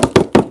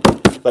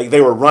 like, they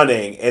were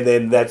running, and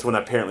then that's when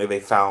apparently they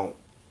found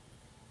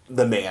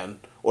the man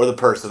or the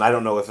person. I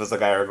don't know if it's a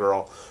guy or a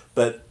girl,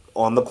 but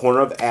on the corner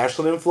of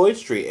Ashland and Floyd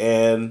Street.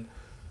 And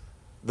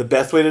the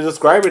best way to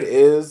describe it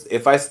is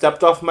if I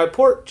stepped off my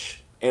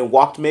porch and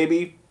walked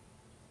maybe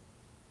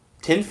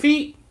 10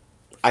 feet,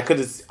 I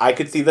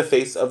could see the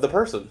face of the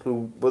person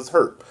who was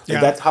hurt. Yeah.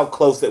 And that's how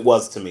close it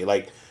was to me.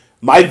 Like,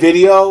 my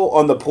video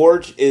on the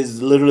porch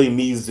is literally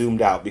me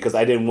zoomed out because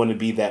I didn't want to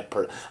be that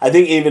person. I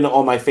think even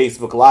on my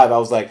Facebook Live, I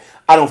was like,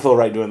 I don't feel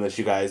right doing this,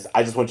 you guys.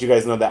 I just want you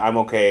guys to know that I'm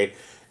okay.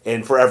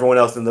 And for everyone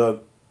else in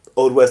the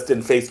Old West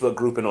End Facebook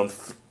group and on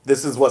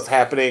this is what's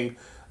happening,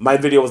 my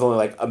video was only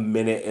like a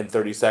minute and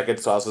 30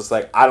 seconds. So I was just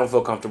like, I don't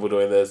feel comfortable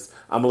doing this.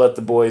 I'm going to let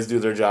the boys do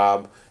their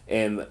job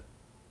and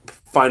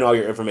find all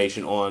your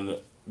information on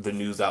the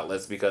news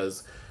outlets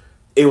because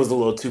it was a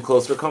little too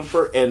close for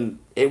comfort, and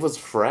it was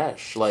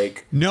fresh.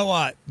 Like they don't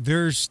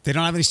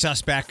have any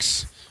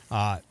suspects.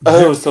 It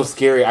was so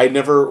scary. I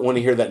never want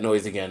to hear that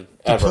noise again,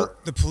 ever.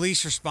 The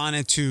police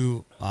responded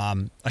to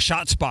a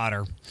shot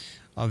spotter.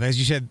 As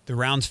you said, the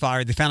rounds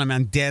fired. They found a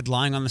man dead,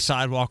 lying on the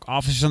sidewalk.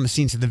 Officers on the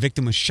scene said the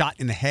victim was shot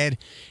in the head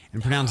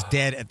and pronounced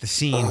dead at the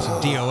scene. So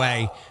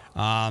DOA.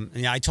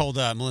 I told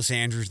Melissa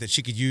Andrews that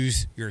she could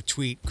use your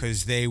tweet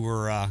because they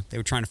were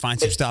trying to find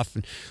some stuff.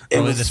 And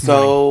it was this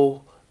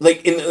so.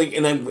 Like like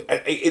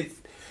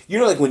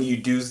when you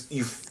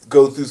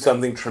go through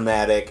something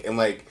traumatic and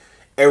like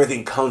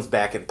everything comes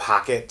back in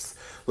pockets.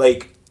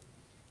 Like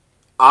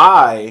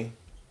I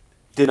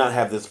did not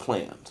have this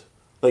planned.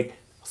 Like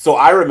so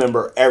I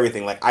remember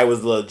everything. Like I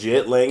was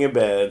legit laying in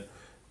bed,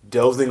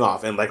 dozing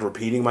off and like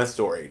repeating my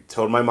story.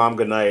 Told my mom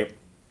goodnight,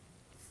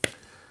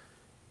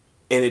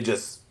 and it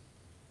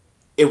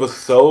was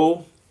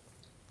so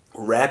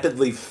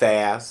rapidly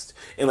fast,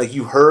 and like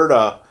you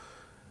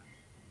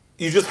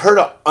just heard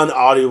an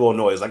unaudible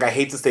noise. Like, I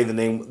hate to say the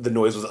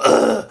noise was,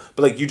 but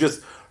like, you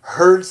just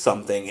heard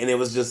something, and it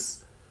was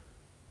just,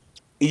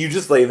 you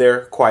just lay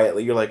there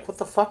quietly. You're like, what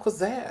the fuck was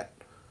that?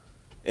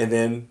 And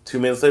then 2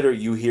 minutes later,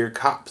 you hear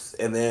cops,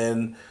 and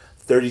then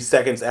 30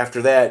 seconds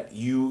after that,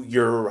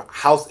 your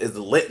house is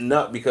lit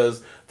up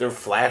because they're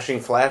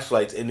flashing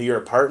flashlights into your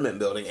apartment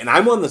building, and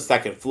I'm on the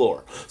second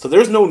floor, so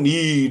there's no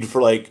need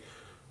for like.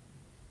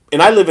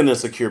 And I live in a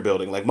secure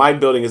building. Like, my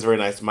building is very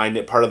nice. My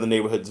part of the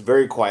neighborhood is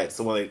very quiet.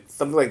 So when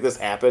something like this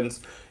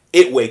happens,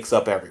 it wakes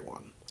up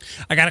everyone.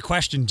 I got a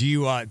question.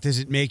 Does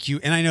it make you,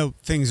 and I know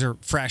things are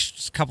fresh,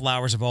 just a couple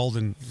hours of old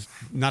and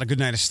not a good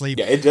night of sleep.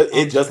 Yeah,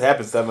 it just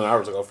happened 7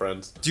 hours ago,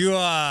 friends. Do you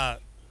have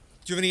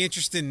any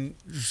interest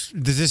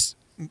does this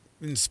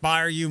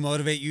inspire you,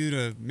 motivate you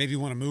to maybe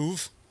want to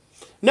move?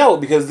 No,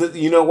 because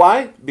you know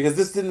why? Because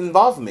this didn't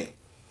involve me.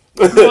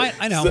 No,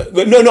 I know.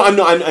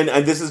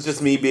 I'm this is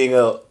just me being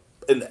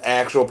an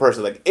actual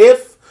person. Like,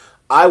 if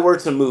I were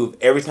to move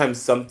every time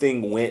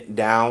something went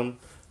down,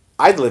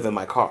 I'd live in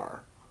my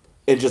car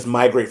and just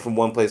migrate from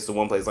one place to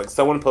one place. Like,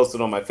 someone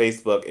posted on my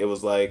Facebook, it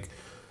was like,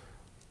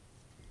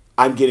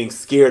 I'm getting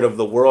scared of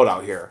the world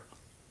out here.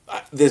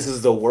 This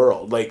is the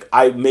world. Like,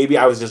 maybe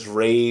I was just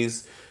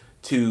raised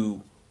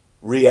to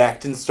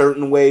react in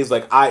certain ways.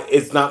 Like,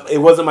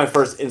 it wasn't my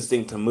first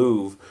instinct to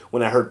move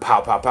when I heard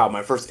pow, pow, pow.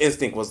 My first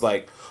instinct was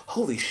like,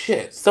 holy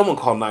shit, someone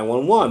called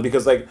 911,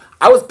 because like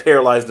I was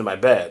paralyzed in my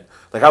bed.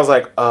 Like I was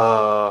like,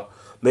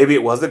 maybe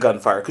it was a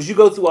gunfire, because you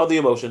go through all the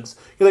emotions.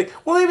 You're like,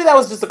 well, maybe that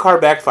was just a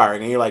car backfiring,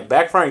 and you're like,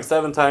 backfiring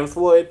 7 times,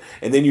 Floyd,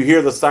 and then you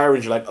hear the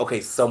sirens. You're like,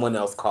 okay, someone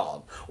else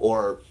called.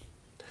 Or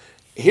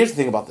here's the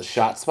thing about the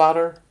shot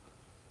spotter.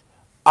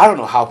 I don't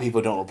know how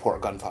people don't report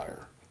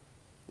gunfire.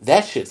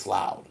 That shit's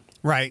loud.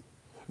 Right.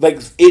 Like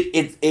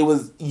it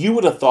was. You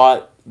would have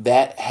thought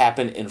that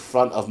happened in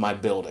front of my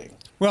building.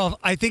 Well,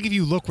 I think if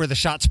you look where the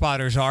shot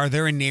spotters are,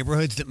 they're in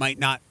neighborhoods that might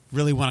not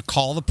really want to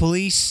call the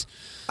police.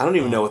 I don't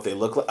even know what they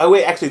look like. Oh,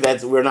 wait, actually,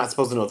 we're not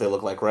supposed to know what they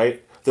look like,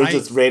 right? They're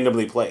just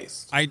randomly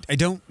placed. I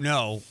don't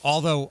know.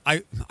 Although,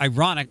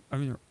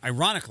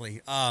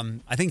 ironically,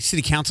 I think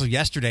City Council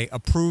yesterday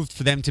approved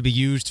for them to be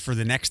used for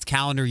the next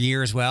calendar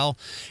year as well.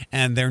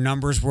 And their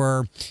numbers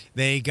were,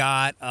 they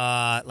got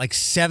like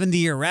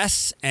 70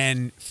 arrests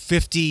and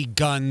 50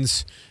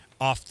 guns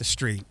off the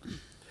street.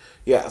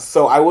 Yeah,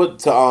 so I would,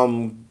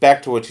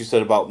 back to what you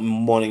said about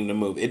wanting to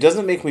move. It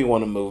doesn't make me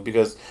want to move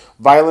because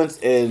violence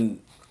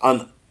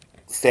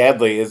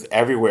sadly is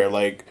everywhere.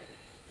 Like,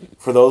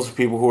 for those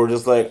people who are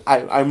just like,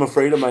 I'm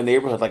afraid of my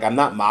neighborhood. Like, I'm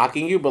not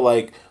mocking you, but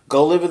like,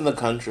 go live in the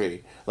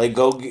country. Like,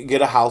 go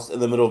get a house in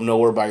the middle of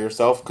nowhere by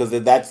yourself, because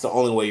that's the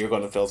only way you're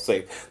going to feel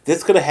safe.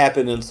 This could have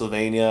happened in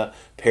Sylvania,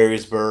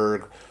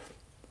 Perrysburg,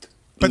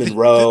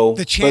 Monroe.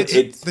 The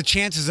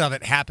chances of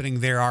it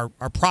happening there are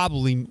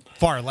probably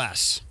far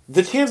less.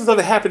 The chances of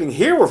it happening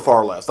here were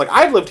far less. Like,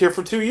 I've lived here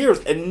for 2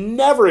 years and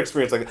never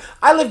experienced like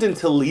I lived in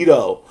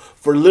Toledo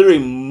for literally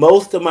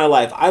most of my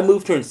life. I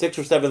moved here in 6th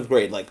or 7th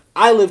grade. Like,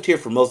 I lived here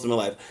for most of my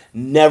life.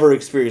 Never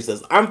experienced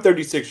this. I'm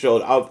 36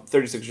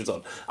 years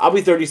old. I'll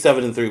be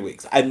 37 in 3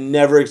 weeks. I've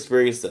never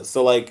experienced this.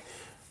 So, like,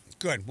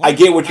 Good. I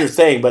get what you're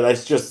saying, but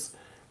it's just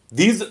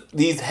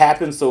these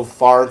happen so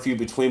far and few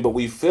between. But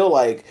we feel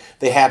like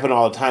they happen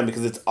all the time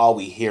because it's all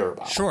we hear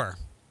about. Sure.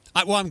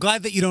 Well, I'm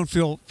glad that you don't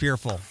feel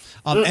fearful.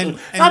 And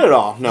not at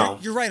all. No,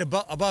 you're right.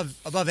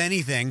 Above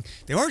anything,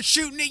 they weren't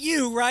shooting at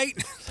you, right?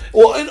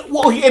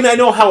 And I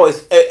know how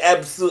it's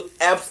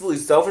absolutely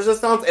selfish it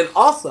sounds, and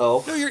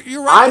also, no,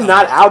 you're right. I'm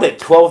not out at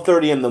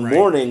 12:30 in the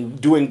morning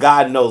doing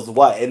God knows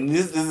what, and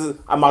this is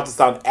I'm about to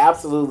sound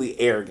absolutely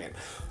arrogant.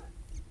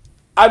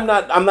 I'm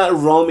not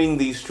roaming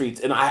these streets,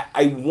 and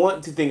I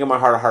want to think in my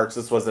heart of hearts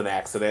this was an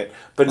accident,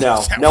 but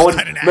no, no one,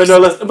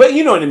 listen, but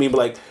you know what I mean. But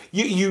like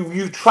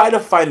you try to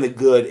find the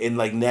good in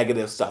like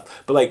negative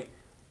stuff, but like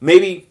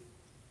maybe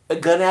a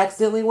gun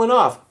accidentally went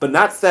off, but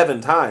not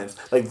 7 times.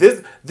 Like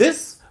this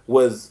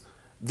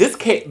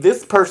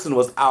person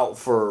was out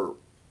for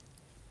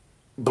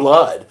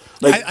blood.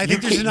 Like I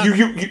think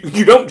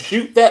you don't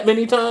shoot that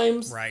many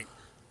times, right?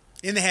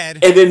 In the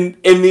head, and then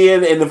in the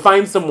end, and to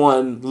find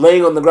someone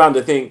laying on the ground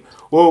to think,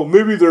 well,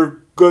 maybe their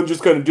gun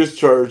just kind of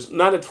discharged.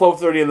 Not at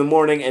 12:30 in the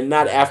morning, and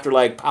not after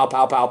like pow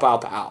pow pow pow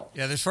pow.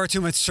 Yeah, there's far too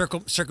much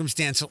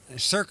circumstantial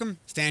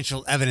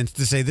evidence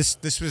to say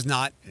this was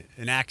not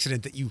an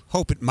accident that you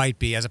hope it might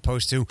be, as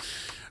opposed to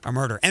a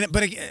murder.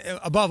 But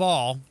above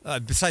all,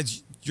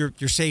 besides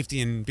your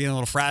safety and being a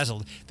little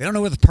frazzled, they don't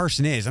know where the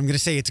person is. I'm going to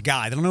say it's a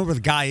guy. They don't know where the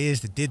guy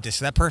is that did this.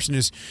 So that person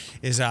is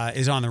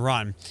on the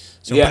run.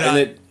 So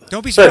yeah,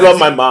 don't be surprised. I love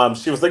my mom.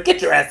 She was like,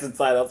 "Get your ass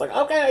inside." I was like,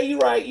 "Okay, you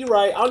right.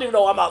 I don't even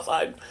know I'm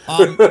outside."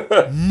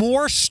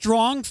 More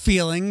strong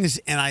feelings,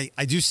 and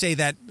I do say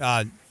that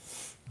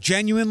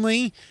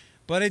genuinely,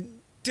 but a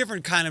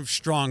different kind of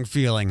strong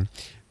feeling.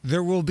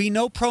 There will be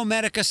no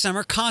ProMedica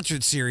Summer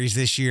Concert Series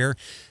this year.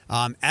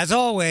 As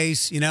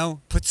always,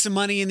 put some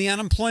money in the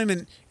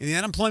unemployment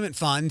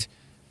fund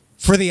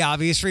for the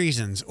obvious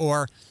reasons.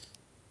 Or,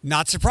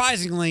 not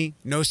surprisingly,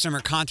 no summer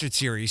concert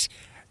series.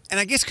 And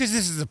I guess because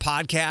this is a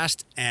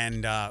podcast,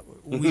 and I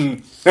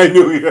knew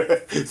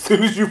as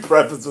soon as you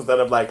preface with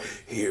that, I'm like,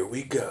 here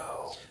we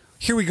go.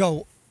 Here we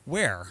go.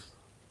 Where?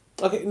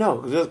 Okay, no,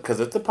 because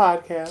it's a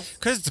podcast.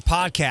 Because it's a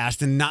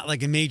podcast and not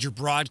like a major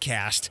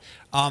broadcast.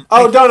 Don't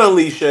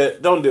unleash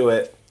it. Don't do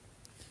it.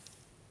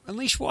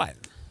 Unleash what?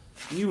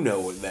 You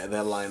know that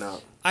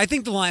lineup. I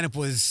think the lineup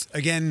was,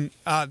 again,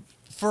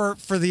 for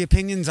the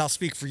opinions, I'll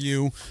speak for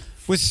you,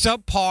 was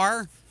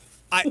subpar.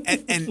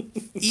 And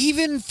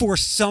even for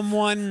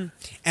someone,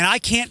 and I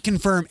can't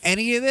confirm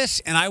any of this,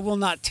 and I will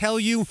not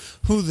tell you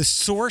who the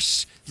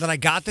source that I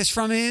got this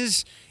from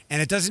is,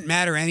 and it doesn't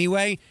matter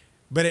anyway,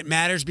 but it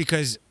matters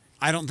because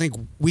I don't think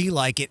we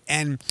like it.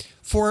 And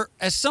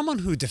as someone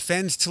who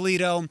defends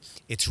Toledo,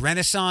 its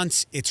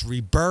renaissance, its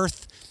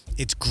rebirth,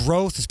 its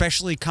growth,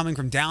 especially coming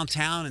from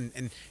downtown,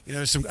 and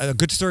there's a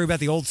good story about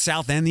the Old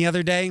South End the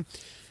other day.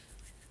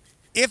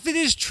 If it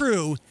is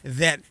true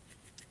that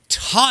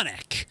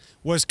Tonic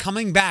was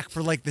coming back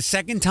for like the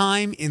second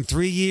time in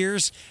 3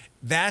 years,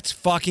 that's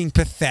fucking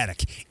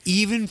pathetic,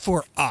 even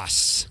for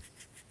us.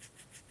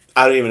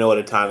 I don't even know what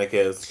a tonic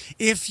is.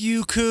 If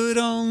you could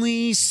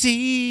only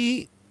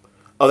see.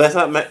 Oh, that's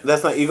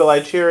not Eagle Eye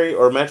Cherry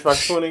or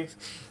Matchbox 20.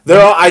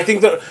 They're all. I think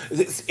they're.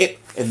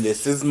 And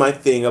this is my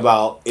thing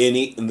about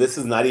any. And this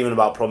is not even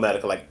about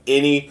ProMedica. Like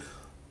any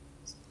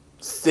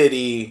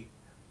city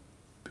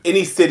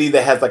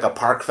that has like a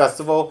park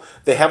festival,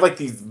 they have like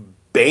these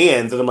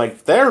bands, and I'm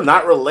like, they're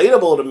not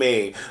relatable to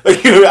me. Like,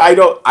 I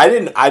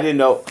didn't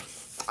know.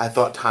 I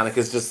thought tonic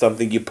is just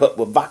something you put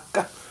with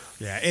vodka.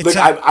 Yeah,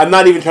 I'm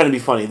not even trying to be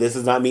funny. This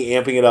is not me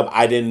amping it up.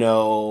 I didn't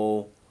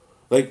know.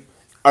 Like,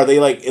 are they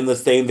like in the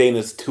same vein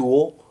as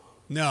Tool?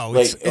 No,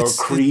 or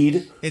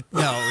Creed. It's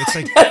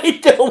like I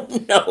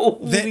don't know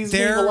who these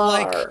people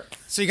are.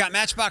 So you got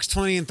Matchbox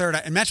 20 and Third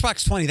Eye, and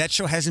Matchbox 20. That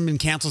show hasn't been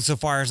canceled so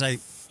far as I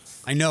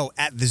know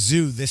at the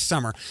zoo this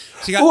summer.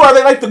 So are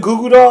they like the Goo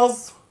Goo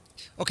Dolls?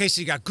 Okay,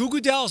 so you got Goo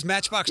Goo Dolls,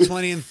 Matchbox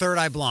 20, and Third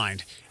Eye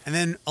Blind, and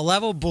then a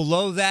level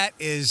below that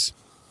is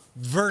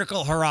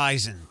Vertical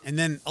Horizon, and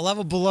then a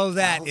level below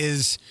that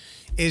is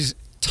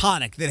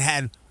Tonic that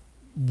had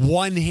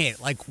one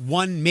hit, like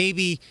one,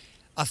 maybe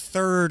a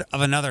third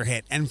of another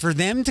hit. And for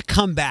them to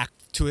come back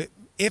to it,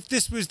 if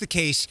this was the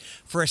case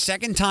for a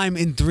second time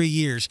in 3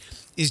 years,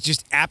 is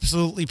just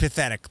absolutely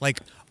pathetic. Like,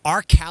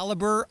 our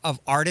caliber of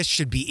artists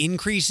should be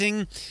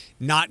increasing,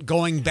 not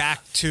going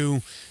back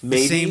to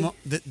the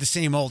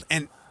same old.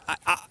 And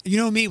you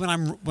know me, when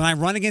I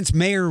run against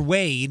Mayor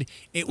Wade,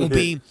 it will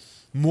be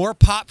more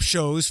pop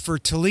shows for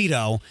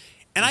Toledo.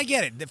 And I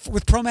get it.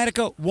 With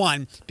ProMedica,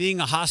 one, being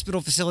a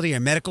hospital facility, a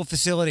medical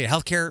facility, a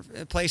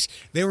healthcare place,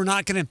 they were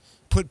not going to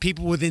put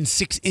people within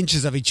 6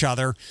 inches of each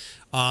other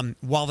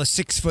while the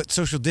 6-foot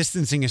social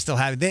distancing is still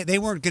happening. They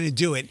weren't going to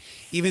do it,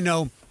 even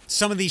though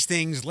some of these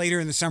things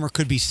later in the summer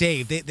could be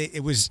saved.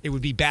 It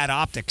would be bad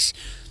optics.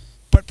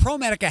 But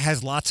ProMedica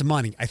has lots of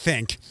money, I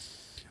think.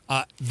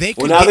 They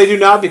do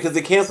now because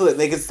they canceled it.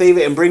 They could save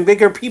it and bring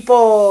bigger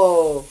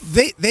people.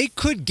 They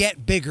could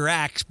get bigger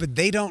acts, but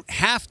they don't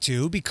have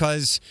to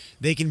because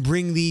they can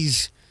bring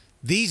these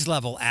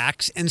level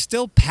acts and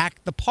still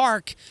pack the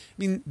park. I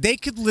mean, they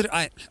could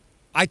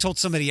I told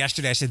somebody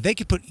yesterday, I said they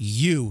could put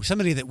you,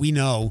 somebody that we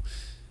know,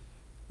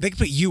 they could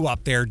put you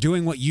up there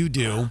doing what you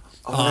do.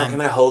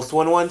 Can I host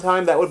one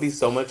time? That would be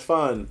so much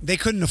fun. They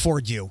couldn't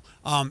afford you.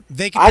 I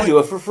do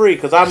it for free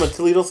because I'm a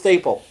Toledo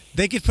staple.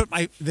 They could put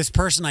this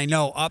person I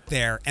know up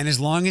there, and as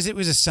long as it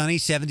was a sunny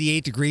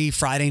 78-degree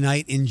Friday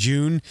night in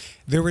June,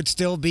 there would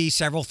still be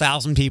several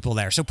thousand people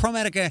there. So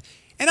ProMedica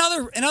and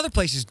other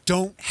places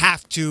don't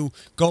have to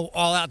go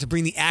all out to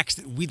bring the acts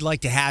that we'd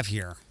like to have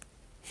here.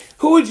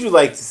 Who would you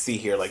like to see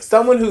here? Like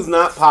someone who's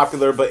not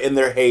popular but in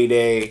their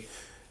heyday.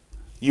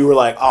 You were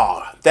like,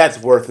 oh, that's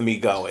worth me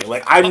going.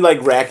 Like, I'm,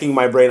 like, racking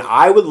my brain.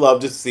 I would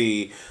love to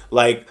see,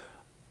 like,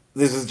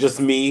 this is just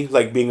me,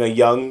 like, being a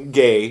young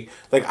gay.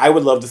 Like, I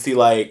would love to see,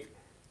 like,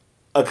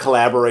 a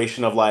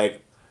collaboration of,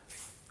 like,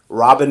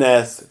 Robin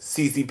S.,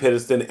 CeCe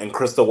Peniston, and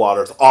Crystal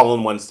Waters all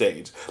on one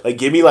stage. Like,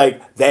 give me,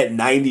 like, that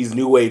 90s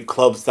new wave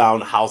club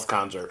sound house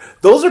concert.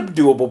 Those are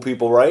doable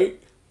people, right?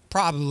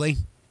 Probably.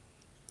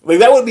 Like,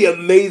 that would be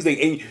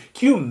amazing. And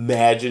can you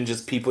imagine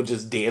just people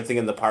just dancing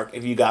in the park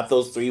if you got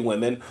those three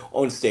women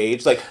on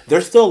stage? Like,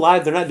 they're still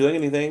alive. They're not doing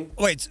anything.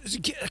 Wait,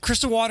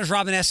 Crystal Waters,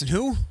 Robin S., and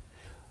who?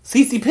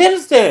 CeCe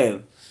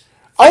Peniston.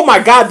 Oh, my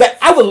God.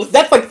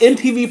 That's like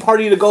MTV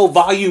Party to Go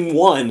Volume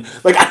 1.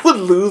 Like, I would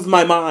lose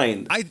my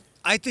mind.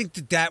 I think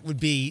that would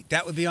be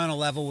on a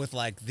level with,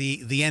 like,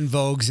 the En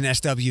Vogues and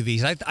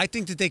SWVs. I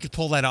think that they could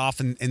pull that off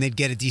and they'd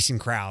get a decent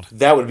crowd.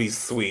 That would be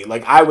sweet.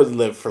 Like, I would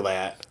live for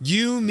that.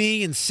 You,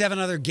 me, and 7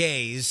 other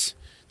gays,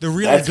 the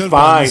really good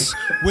ones,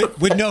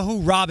 would know who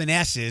Robin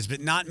S. is,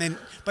 but not men.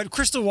 But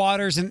Crystal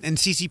Waters and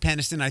CeCe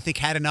Peniston, I think,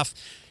 had enough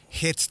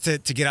hits to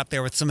get up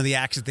there with some of the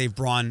acts that they've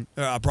brought in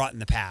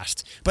the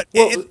past. But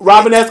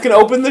Robin S. can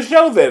open the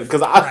show then,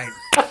 because right.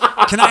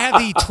 Can I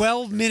have the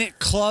 12-minute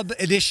club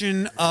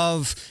edition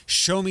of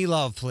Show Me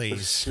Love,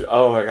 please?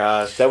 Oh, my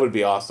gosh. That would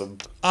be awesome.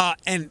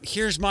 And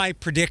here's my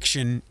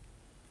prediction.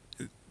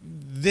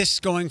 This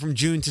going from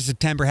June to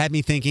September had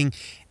me thinking,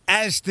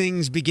 as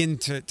things begin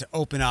to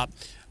open up,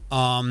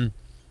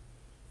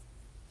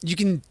 you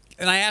can,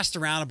 and I asked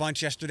around a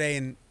bunch yesterday,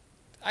 and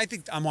I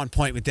think I'm on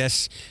point with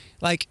this.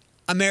 Like,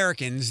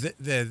 Americans,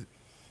 the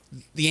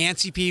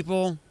antsy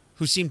people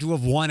who seem to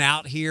have won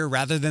out here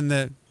rather than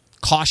the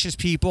cautious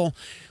people,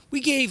 we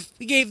gave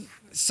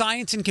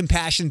science and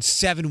compassion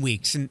 7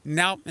 weeks, and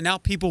now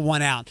people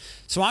won out.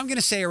 So I'm going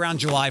to say around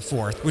July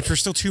 4th, which we're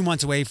still 2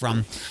 months away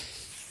from.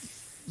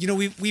 You know,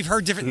 we've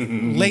heard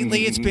different.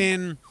 Lately, it's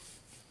been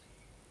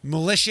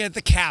militia at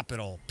the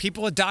Capitol,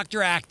 people at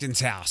Dr. Acton's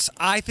house.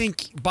 I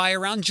think by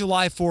around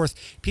July 4th,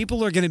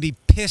 people are going to be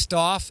pissed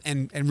off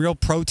and real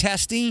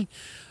protesty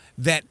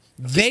that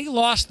they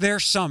lost their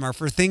summer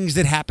for things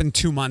that happened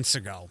 2 months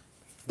ago.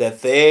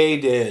 That they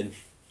did.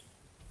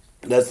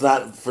 Let's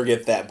not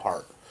forget that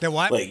part. That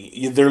what? Like,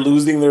 they're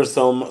losing their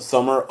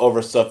summer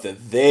over stuff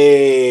that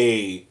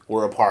they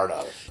were a part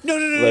of.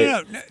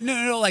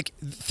 No. Like,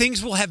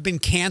 things will have been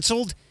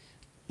canceled,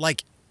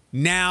 like,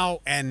 now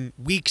and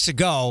weeks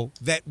ago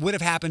that would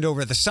have happened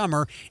over the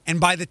summer. And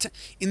by the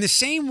in the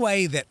same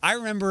way that I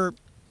remember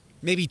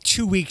maybe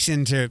 2 weeks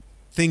into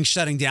things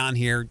shutting down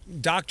here,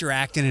 Dr.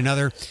 Acton and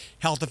other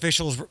health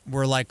officials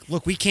were like,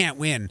 look, we can't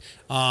win.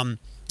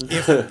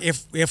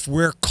 If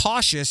we're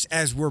cautious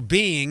as we're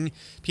being,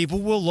 people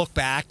will look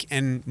back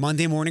and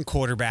Monday morning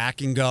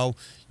quarterback and go,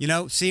 you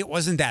know, see, it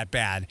wasn't that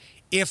bad.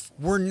 If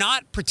we're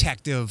not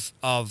protective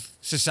of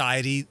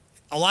society,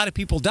 a lot of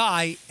people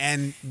die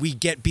and we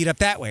get beat up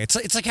that way.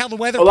 It's like how the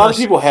weather. A lot of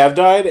people have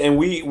died, and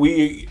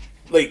we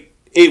like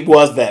it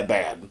was that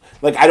bad.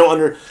 Like I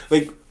don't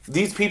like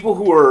these people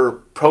who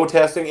are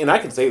protesting, and I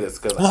can say this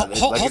because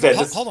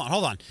hold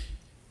on.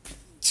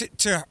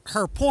 To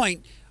her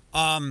point,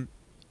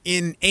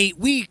 in 8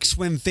 weeks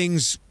when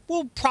things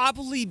will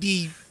probably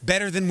be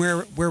better than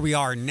where we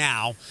are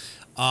now.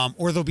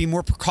 Or there'll be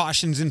more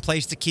precautions in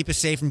place to keep us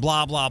safe and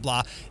blah, blah,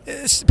 blah.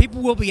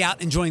 People will be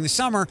out enjoying the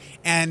summer,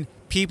 and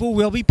people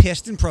will be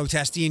pissed and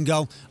protesty and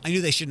go, I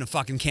knew they shouldn't have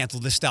fucking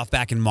canceled this stuff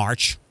back in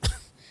March.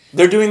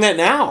 They're doing that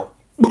now.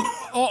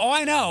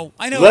 I know.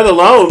 Let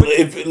alone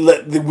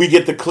if we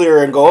get the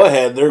clear and go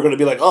ahead, they're going to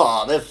be like,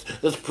 oh,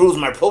 this proves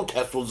my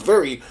protest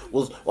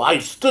well, I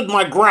stood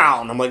my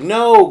ground. I'm like,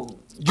 no,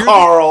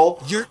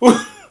 Carl.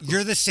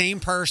 You're the same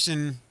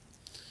person.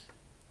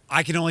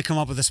 I can only come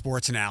up with a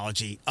sports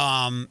analogy.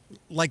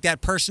 Like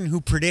that person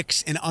who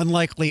predicts an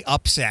unlikely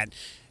upset.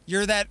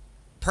 You're that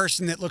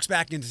person that looks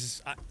back and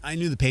says, I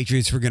knew the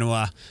Patriots were going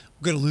to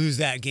lose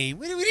that game.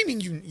 What do you mean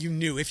you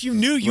knew? If you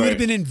knew, you would have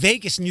been in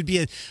Vegas and you'd be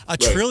a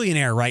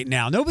trillionaire right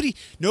now. Nobody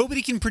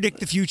can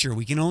predict the future.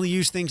 We can only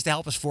use things to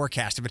help us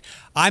forecast it. But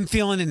I'm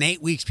feeling in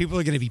 8 weeks, people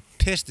are going to be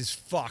pissed as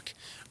fuck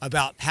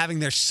about having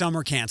their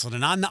summer canceled.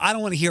 And I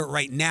don't want to hear it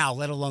right now,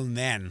 let alone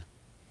then.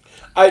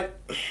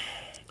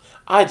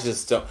 I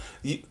just don't.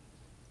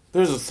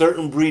 There's a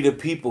certain breed of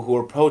people who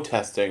are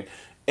protesting,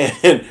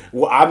 and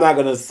I'm not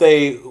going to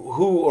say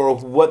who or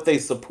what they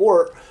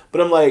support, but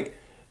I'm like,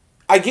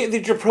 I get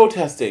that you're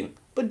protesting,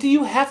 but But do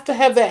you have to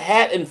have that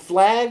hat and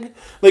flag?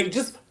 Like,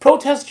 just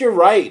protest your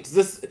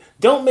rights.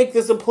 Don't make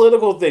this a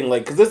political thing.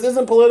 Like, because this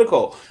isn't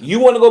political. You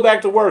want to go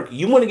back to work.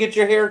 You want to get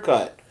your hair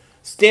cut.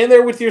 Stand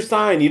there with your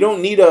sign. You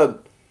don't need a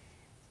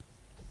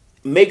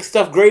make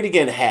stuff great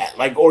again hat.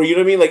 Like, or you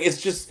know what I mean? Like,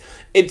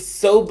 it's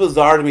so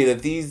bizarre to me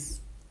that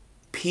these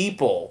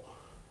people,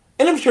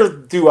 and I'm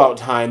sure throughout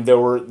time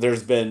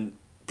there's been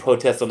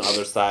protests on the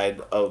other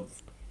side of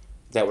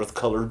that was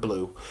colored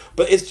blue.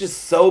 But it's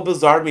just so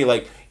bizarre to me.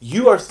 Like,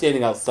 you are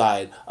standing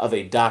outside of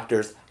a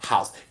doctor's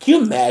house. Can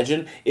you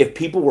imagine if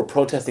people were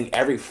protesting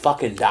every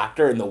fucking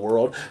doctor in the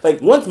world?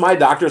 Like, once my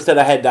doctor said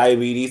I had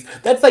diabetes,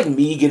 that's like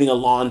me getting a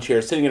lawn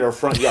chair, sitting in our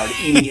front yard,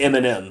 eating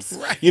M&Ms.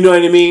 Right. You know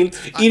what I mean?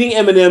 Eating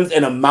M&Ms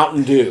and a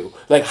Mountain Dew.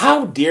 Like,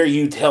 how dare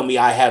you tell me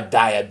I have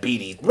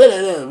diabetes? Blah,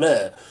 blah,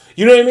 blah.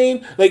 You know what I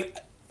mean? Like,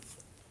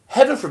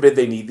 heaven forbid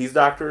they need these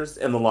doctors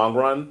in the long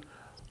run.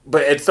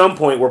 But at some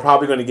point, we're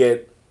probably going to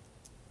get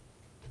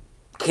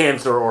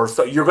cancer, or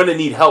so you're going to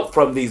need help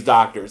from these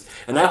doctors.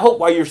 And I hope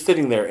while you're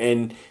sitting there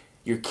and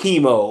your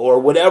chemo or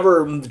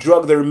whatever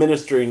drug they're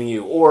administering to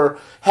you, or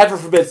heaven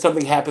forbid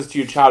something happens to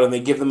your child and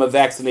they give them a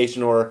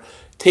vaccination or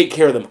take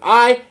care of them.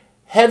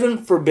 Heaven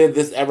forbid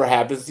this ever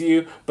happens to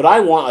you, but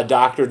I want a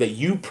doctor that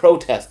you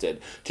protested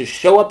to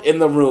show up in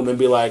the room and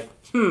be like,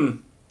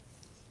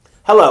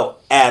 hello,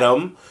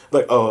 Adam.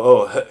 Like,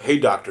 hey,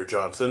 Dr.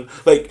 Johnson.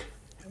 Like,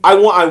 I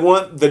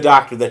want the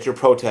doctor that you're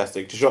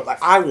protesting to show up.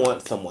 Like, I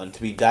want someone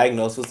to be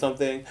diagnosed with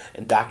something,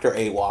 and Dr.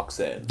 A walks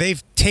in.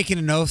 They've taken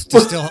an oath to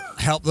still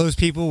help those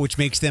people, which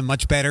makes them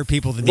much better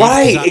people than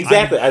right,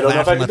 exactly. I don't know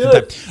if I can do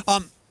it.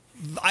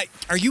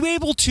 Are you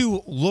able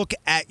to look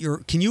at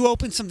can you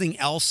open something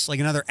else, like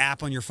another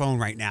app on your phone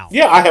right now?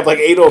 Yeah, I have like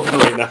 8 open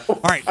right now. All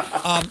right.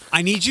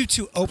 I need you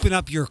to open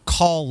up your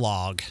call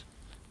log.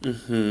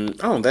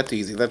 Mm-hmm. Oh, that's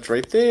easy. That's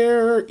right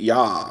there.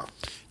 Yeah.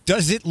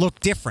 Does it look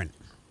different?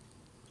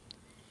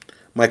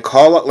 My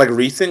call, like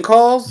recent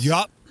calls?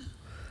 Yup.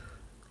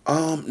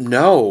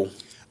 No.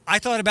 I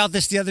thought about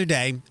this the other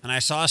day, and I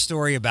saw a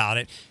story about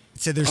it.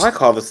 It said I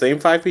call the same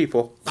 5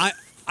 people.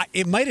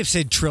 It might have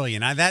said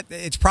trillion.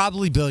 It's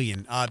probably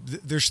billion.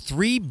 There's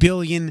 3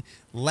 billion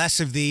less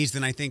of these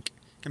than I think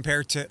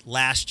compared to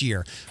last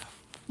year.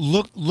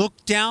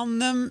 Look down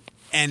them,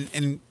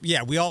 and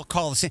yeah, we all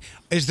call the same.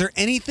 Is there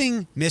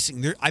anything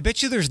missing? I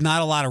bet you there's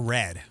not a lot of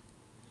red.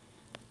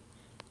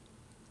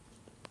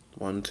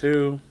 1,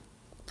 2,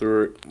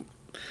 3.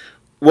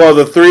 Well,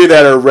 the 3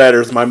 that are red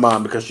is my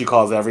mom because she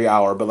calls every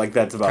hour, but like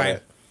that's about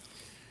it.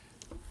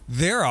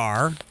 There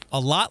are a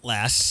lot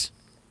less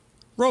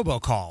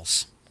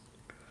robocalls.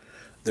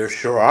 There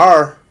sure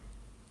are.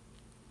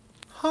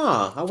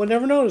 Huh, I would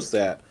never notice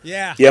that.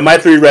 Yeah. Yeah, my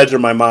 3 reds are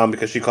my mom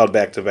because she called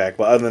back to back,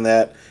 but other than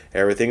that,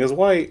 everything is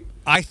white.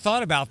 I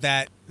thought about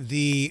that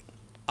the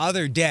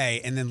other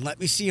day, and then let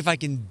me see if I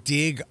can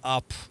dig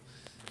up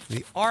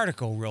the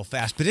article real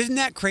fast. But isn't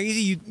that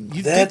crazy?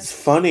 That's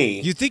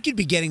funny. You think you'd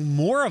be getting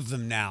more of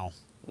them now.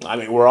 I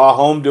mean, we're all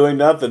home doing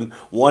nothing,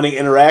 wanting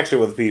interaction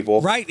with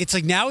people. Right. It's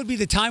like now would be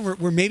the time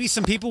where maybe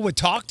some people would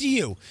talk to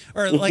you.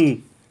 Or like,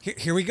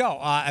 here we go.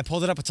 I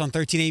pulled it up. It's on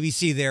 13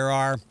 ABC.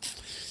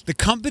 The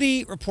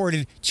company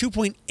reported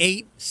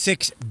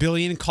 2.86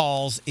 billion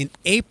calls in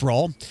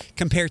April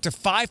compared to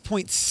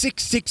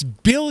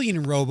 5.66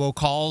 billion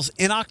robocalls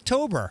in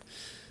October.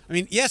 I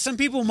mean, yeah, some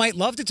people might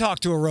love to talk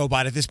to a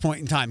robot at this point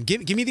in time.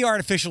 Give me the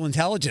artificial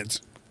intelligence.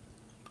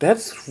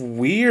 That's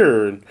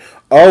weird.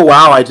 Oh,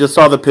 wow. I just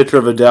saw the picture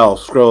of Adele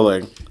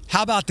scrolling.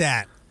 How about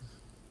that?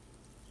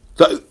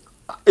 So,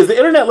 is the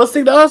internet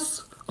listening to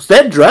us?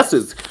 That dress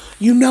is...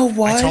 You know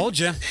what? I told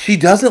you. She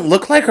doesn't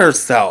look like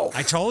herself.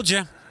 I told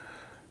you.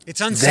 It's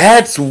unsettling.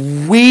 That's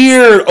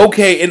weird.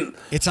 Okay, and...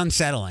 It's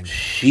unsettling.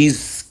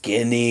 She's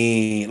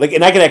skinny. Like,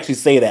 and I can actually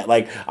say that.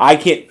 Like, I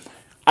can't...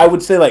 I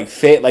would say, like,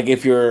 fit. Like,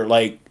 if you're,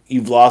 like,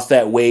 you've lost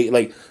that weight.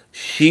 Like,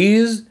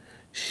 she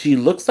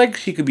looks like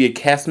she could be a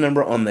cast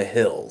member on The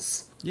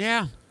Hills.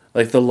 Yeah.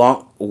 Like,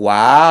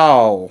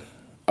 wow.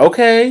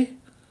 Okay.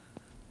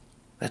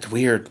 That's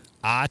weird.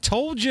 I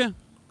told you.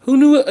 Who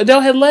knew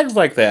Adele had legs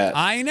like that?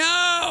 I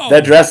know.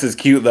 That dress is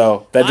cute,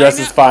 though. That dress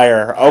is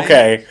fire.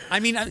 Okay. I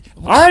mean... all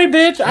right,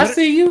 bitch. I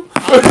see you.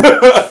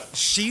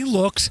 She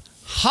looks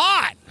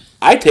hot.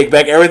 I take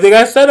back everything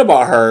I said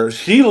about her.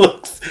 She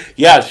looks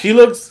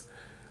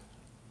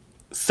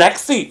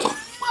sexy.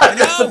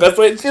 That's the best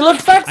way. She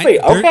looks sexy.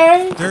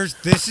 Okay.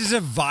 This is a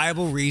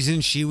viable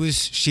reason she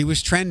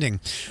was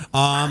trending. Do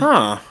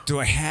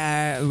I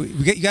have?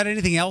 You got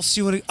anything else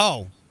you want to?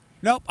 Oh,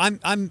 nope. I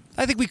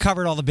think we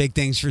covered all the big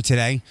things for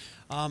today.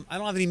 I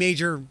don't have any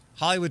major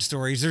Hollywood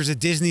stories. There's a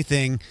Disney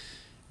thing.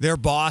 Their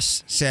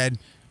boss said,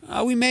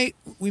 we may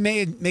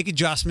make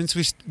adjustments.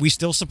 We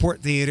still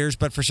support theaters,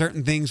 but for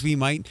certain things we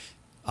might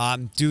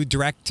do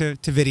direct to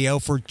video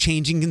for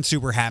changing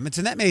consumer habits,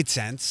 and that made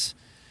sense.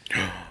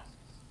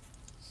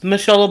 The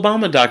Michelle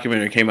Obama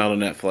documentary came out on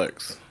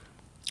Netflix.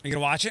 Are you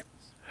gonna watch it?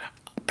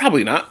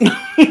 Probably not.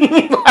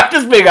 I'm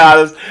just being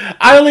honest.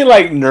 I only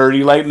like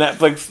nerdy like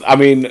Netflix. I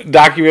mean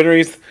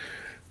documentaries.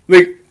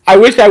 Like I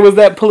wish I was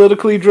that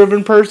politically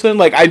driven person.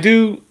 Like, I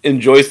do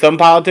enjoy some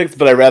politics,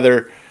 but I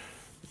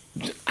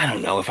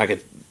don't know if I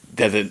could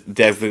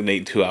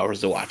designate 2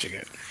 hours to watching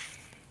it.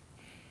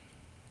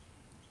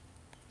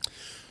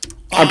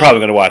 I'm probably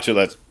going to watch it.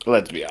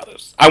 Let's be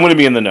honest. I want to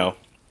be in the know.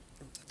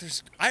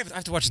 I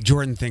have to watch the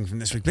Jordan thing from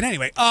this week. But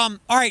anyway, all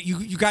right,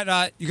 you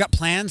got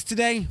plans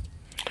today?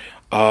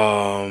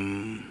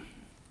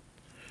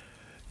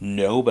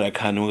 No,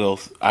 but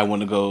I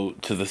want to go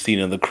to the scene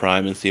of the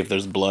crime and see if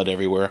there's blood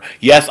everywhere.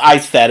 Yes, I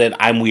said it.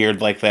 I'm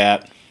weird like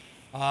that.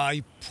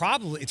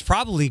 It's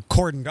probably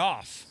cordoned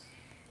off.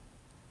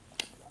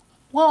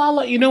 Well, I'll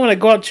let you know when I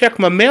go out and check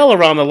my mail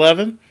around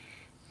 11.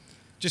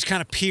 Just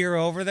kind of peer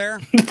over there.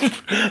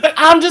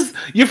 I'm just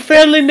your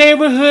friendly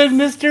neighborhood,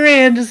 Mr.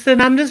 Anderson.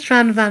 I'm just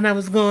trying to find out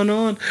what's going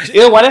on.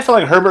 Ew, why does that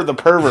sound like Herbert the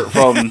Pervert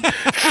from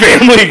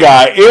Family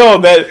Guy?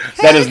 Ew,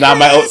 that is not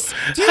my own.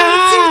 Do you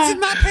want to see what's in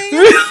my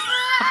pants?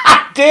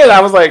 I did. I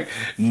was like,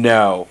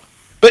 no.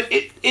 But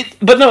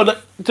no,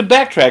 to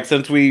backtrack,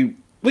 since we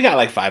got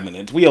like 5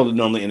 minutes. We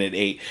normally end at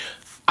 8.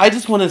 I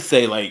just want to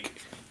say, like,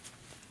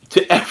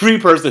 to every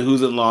person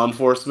who's in law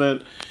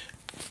enforcement,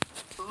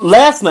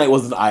 last night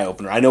was an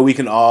eye-opener. I know we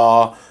can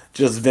all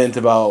just vent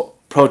about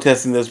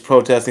protesting this,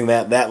 protesting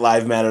that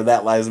lives matter,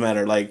 that lives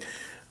matter. Like,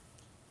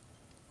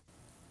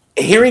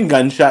 hearing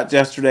gunshots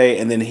yesterday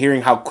and then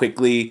hearing how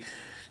quickly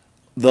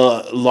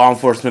the law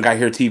enforcement got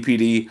here,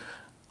 TPD,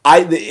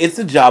 it's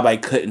a job I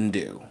couldn't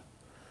do.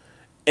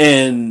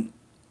 And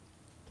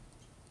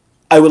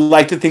I would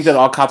like to think that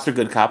all cops are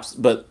good cops,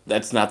 but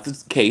that's not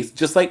the case.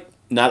 Just like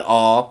not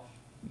all.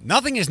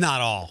 Nothing is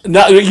not all.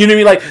 No, you know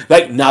what I mean?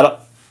 Like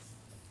not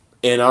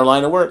in our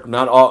line of work,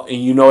 not all,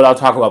 and you know what I'll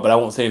talk about, but I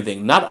won't say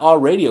anything. Not all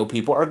radio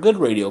people are good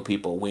radio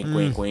people. Wink,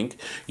 wink, wink.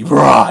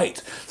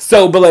 Right.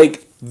 So, but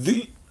like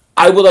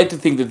I would like to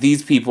think that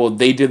these people,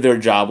 they did their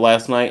job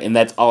last night, and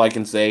that's all I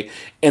can say.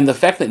 And the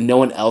fact that no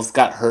one else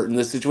got hurt in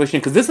this situation,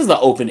 because this is an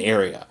open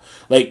area.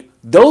 Like,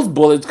 those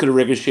bullets could have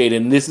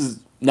ricocheted, and this is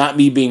not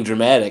me being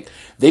dramatic.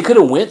 They could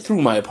have went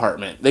through my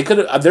apartment. They could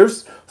have.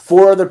 There's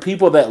 4 other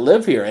people that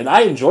live here, and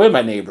I enjoy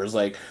my neighbors.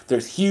 Like,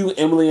 there's Hugh,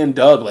 Emily, and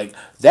Doug. Like,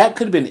 that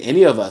could have been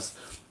any of us.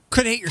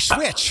 Could have hit your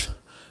switch.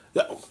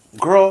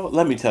 Girl,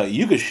 let me tell you,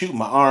 you could shoot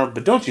my arm,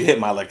 but don't you hit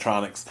my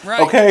electronics.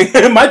 Right. Okay?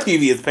 My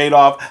TV is paid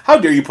off. How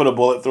dare you put a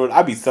bullet through it?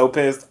 I'd be so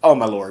pissed. Oh,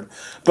 my Lord.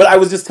 But I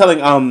was just telling,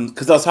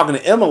 because I was talking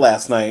to Emma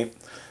last night,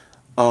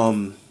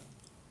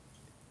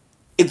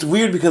 it's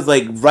weird because,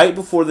 like, right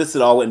before this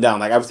it all went down,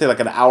 like, I would say,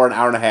 like, an hour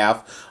and a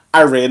half,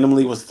 I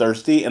randomly was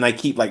thirsty, and I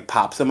keep, like,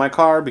 pops in my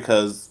car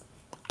because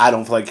I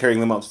don't feel like carrying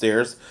them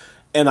upstairs.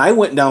 And I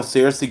went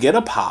downstairs to get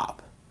a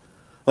pop.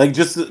 Like,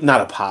 just,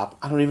 not a pop.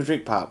 I don't even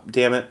drink pop.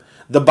 Damn it.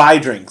 The buy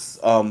drinks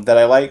that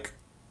I like.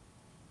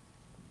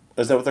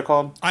 Is that what they're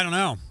called? I don't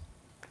know.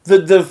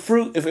 The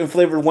fruit and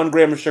flavored 1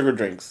 gram of sugar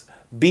drinks.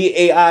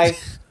 BAI.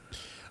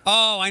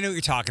 Oh, I know what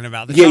you're talking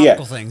about. The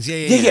tropical things.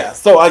 Yeah.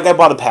 So I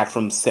bought a pack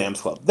from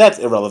Sam's Club. That's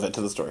irrelevant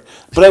to the story.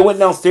 But I went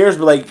downstairs,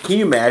 but like, can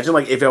you imagine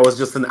like if it was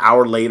just an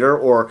hour later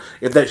or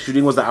if that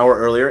shooting was an hour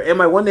earlier and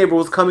my one neighbor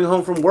was coming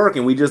home from work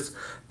and we just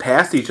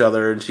passed each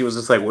other and she was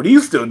just like, what are you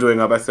still doing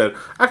up? I said,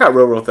 I got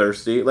real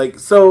thirsty. Like,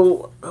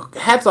 so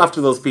hats off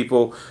to those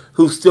people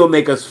who still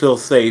make us feel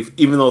safe,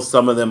 even though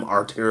some of them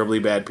are terribly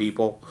bad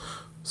people.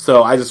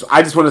 So I just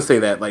want to say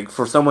that, like,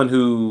 for someone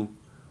who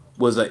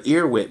was an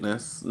ear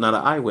witness, not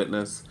an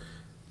eyewitness,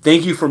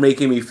 thank you for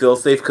making me feel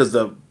safe, because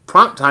the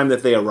prompt time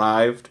that they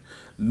arrived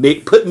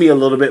put me a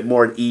little bit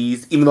more at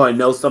ease, even though I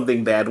know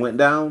something bad went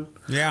down.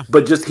 Yeah.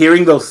 But just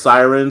hearing those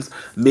sirens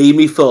made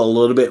me feel a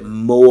little bit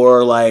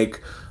more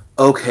like,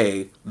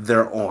 okay,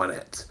 they're on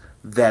it.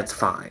 That's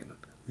fine.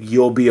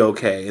 You'll be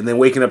okay. And then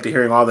waking up to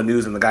hearing all the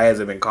news and the guy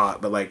hasn't been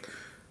caught. But like,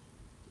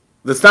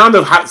 the sound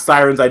of hot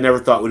sirens I never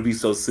thought would be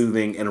so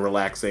soothing and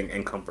relaxing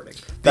and comforting.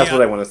 That's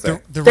what I want to say.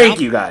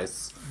 Thank you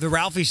guys. The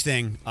Ralphie's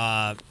thing,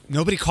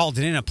 nobody called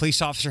it in. A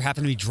police officer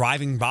happened to be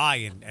driving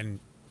by and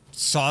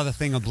saw the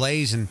thing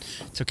ablaze and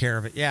took care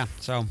of it. Yeah,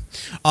 so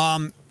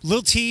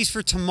little tease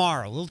for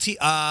tomorrow.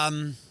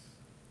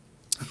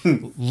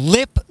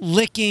 Lip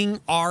licking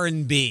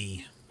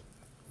R&B.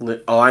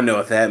 Oh, I know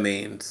what that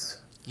means.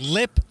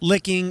 Lip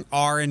licking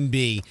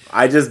R&B.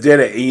 I just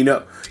did it. You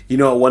know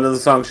what one of the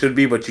songs should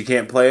be, but you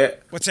can't play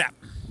it? What's that?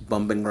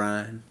 Bump and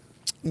Grind.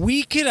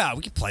 We could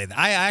play that.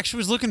 I actually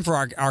was looking for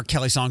our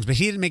Kelly songs, but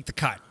he didn't make the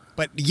cut.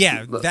 But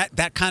yeah,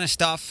 that kind of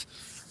stuff.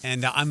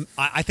 And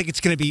I think it's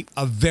going to be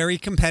a very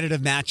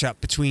competitive matchup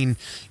between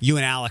you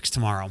and Alex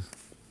tomorrow.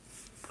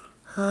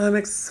 I'm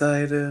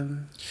excited.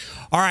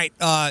 All right.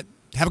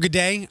 Have a good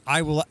day.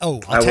 I will. I'll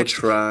text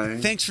you. Try.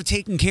 Thanks for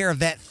taking care of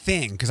that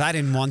thing, because I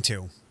didn't want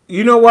to.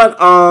 You know what?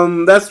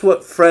 That's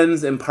what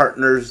friends and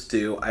partners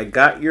do. I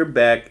got your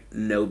back.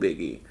 No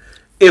biggie.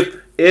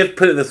 If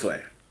put it this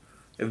way,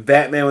 if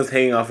Batman was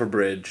hanging off a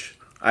bridge,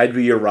 I'd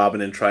be your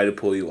Robin and try to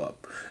pull you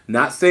up.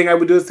 Not saying I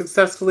would do it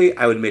successfully.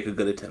 I would make a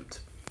good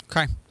attempt.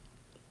 Okay.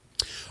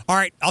 All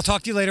right. I'll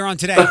talk to you later on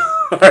today.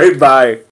 All right. Bye.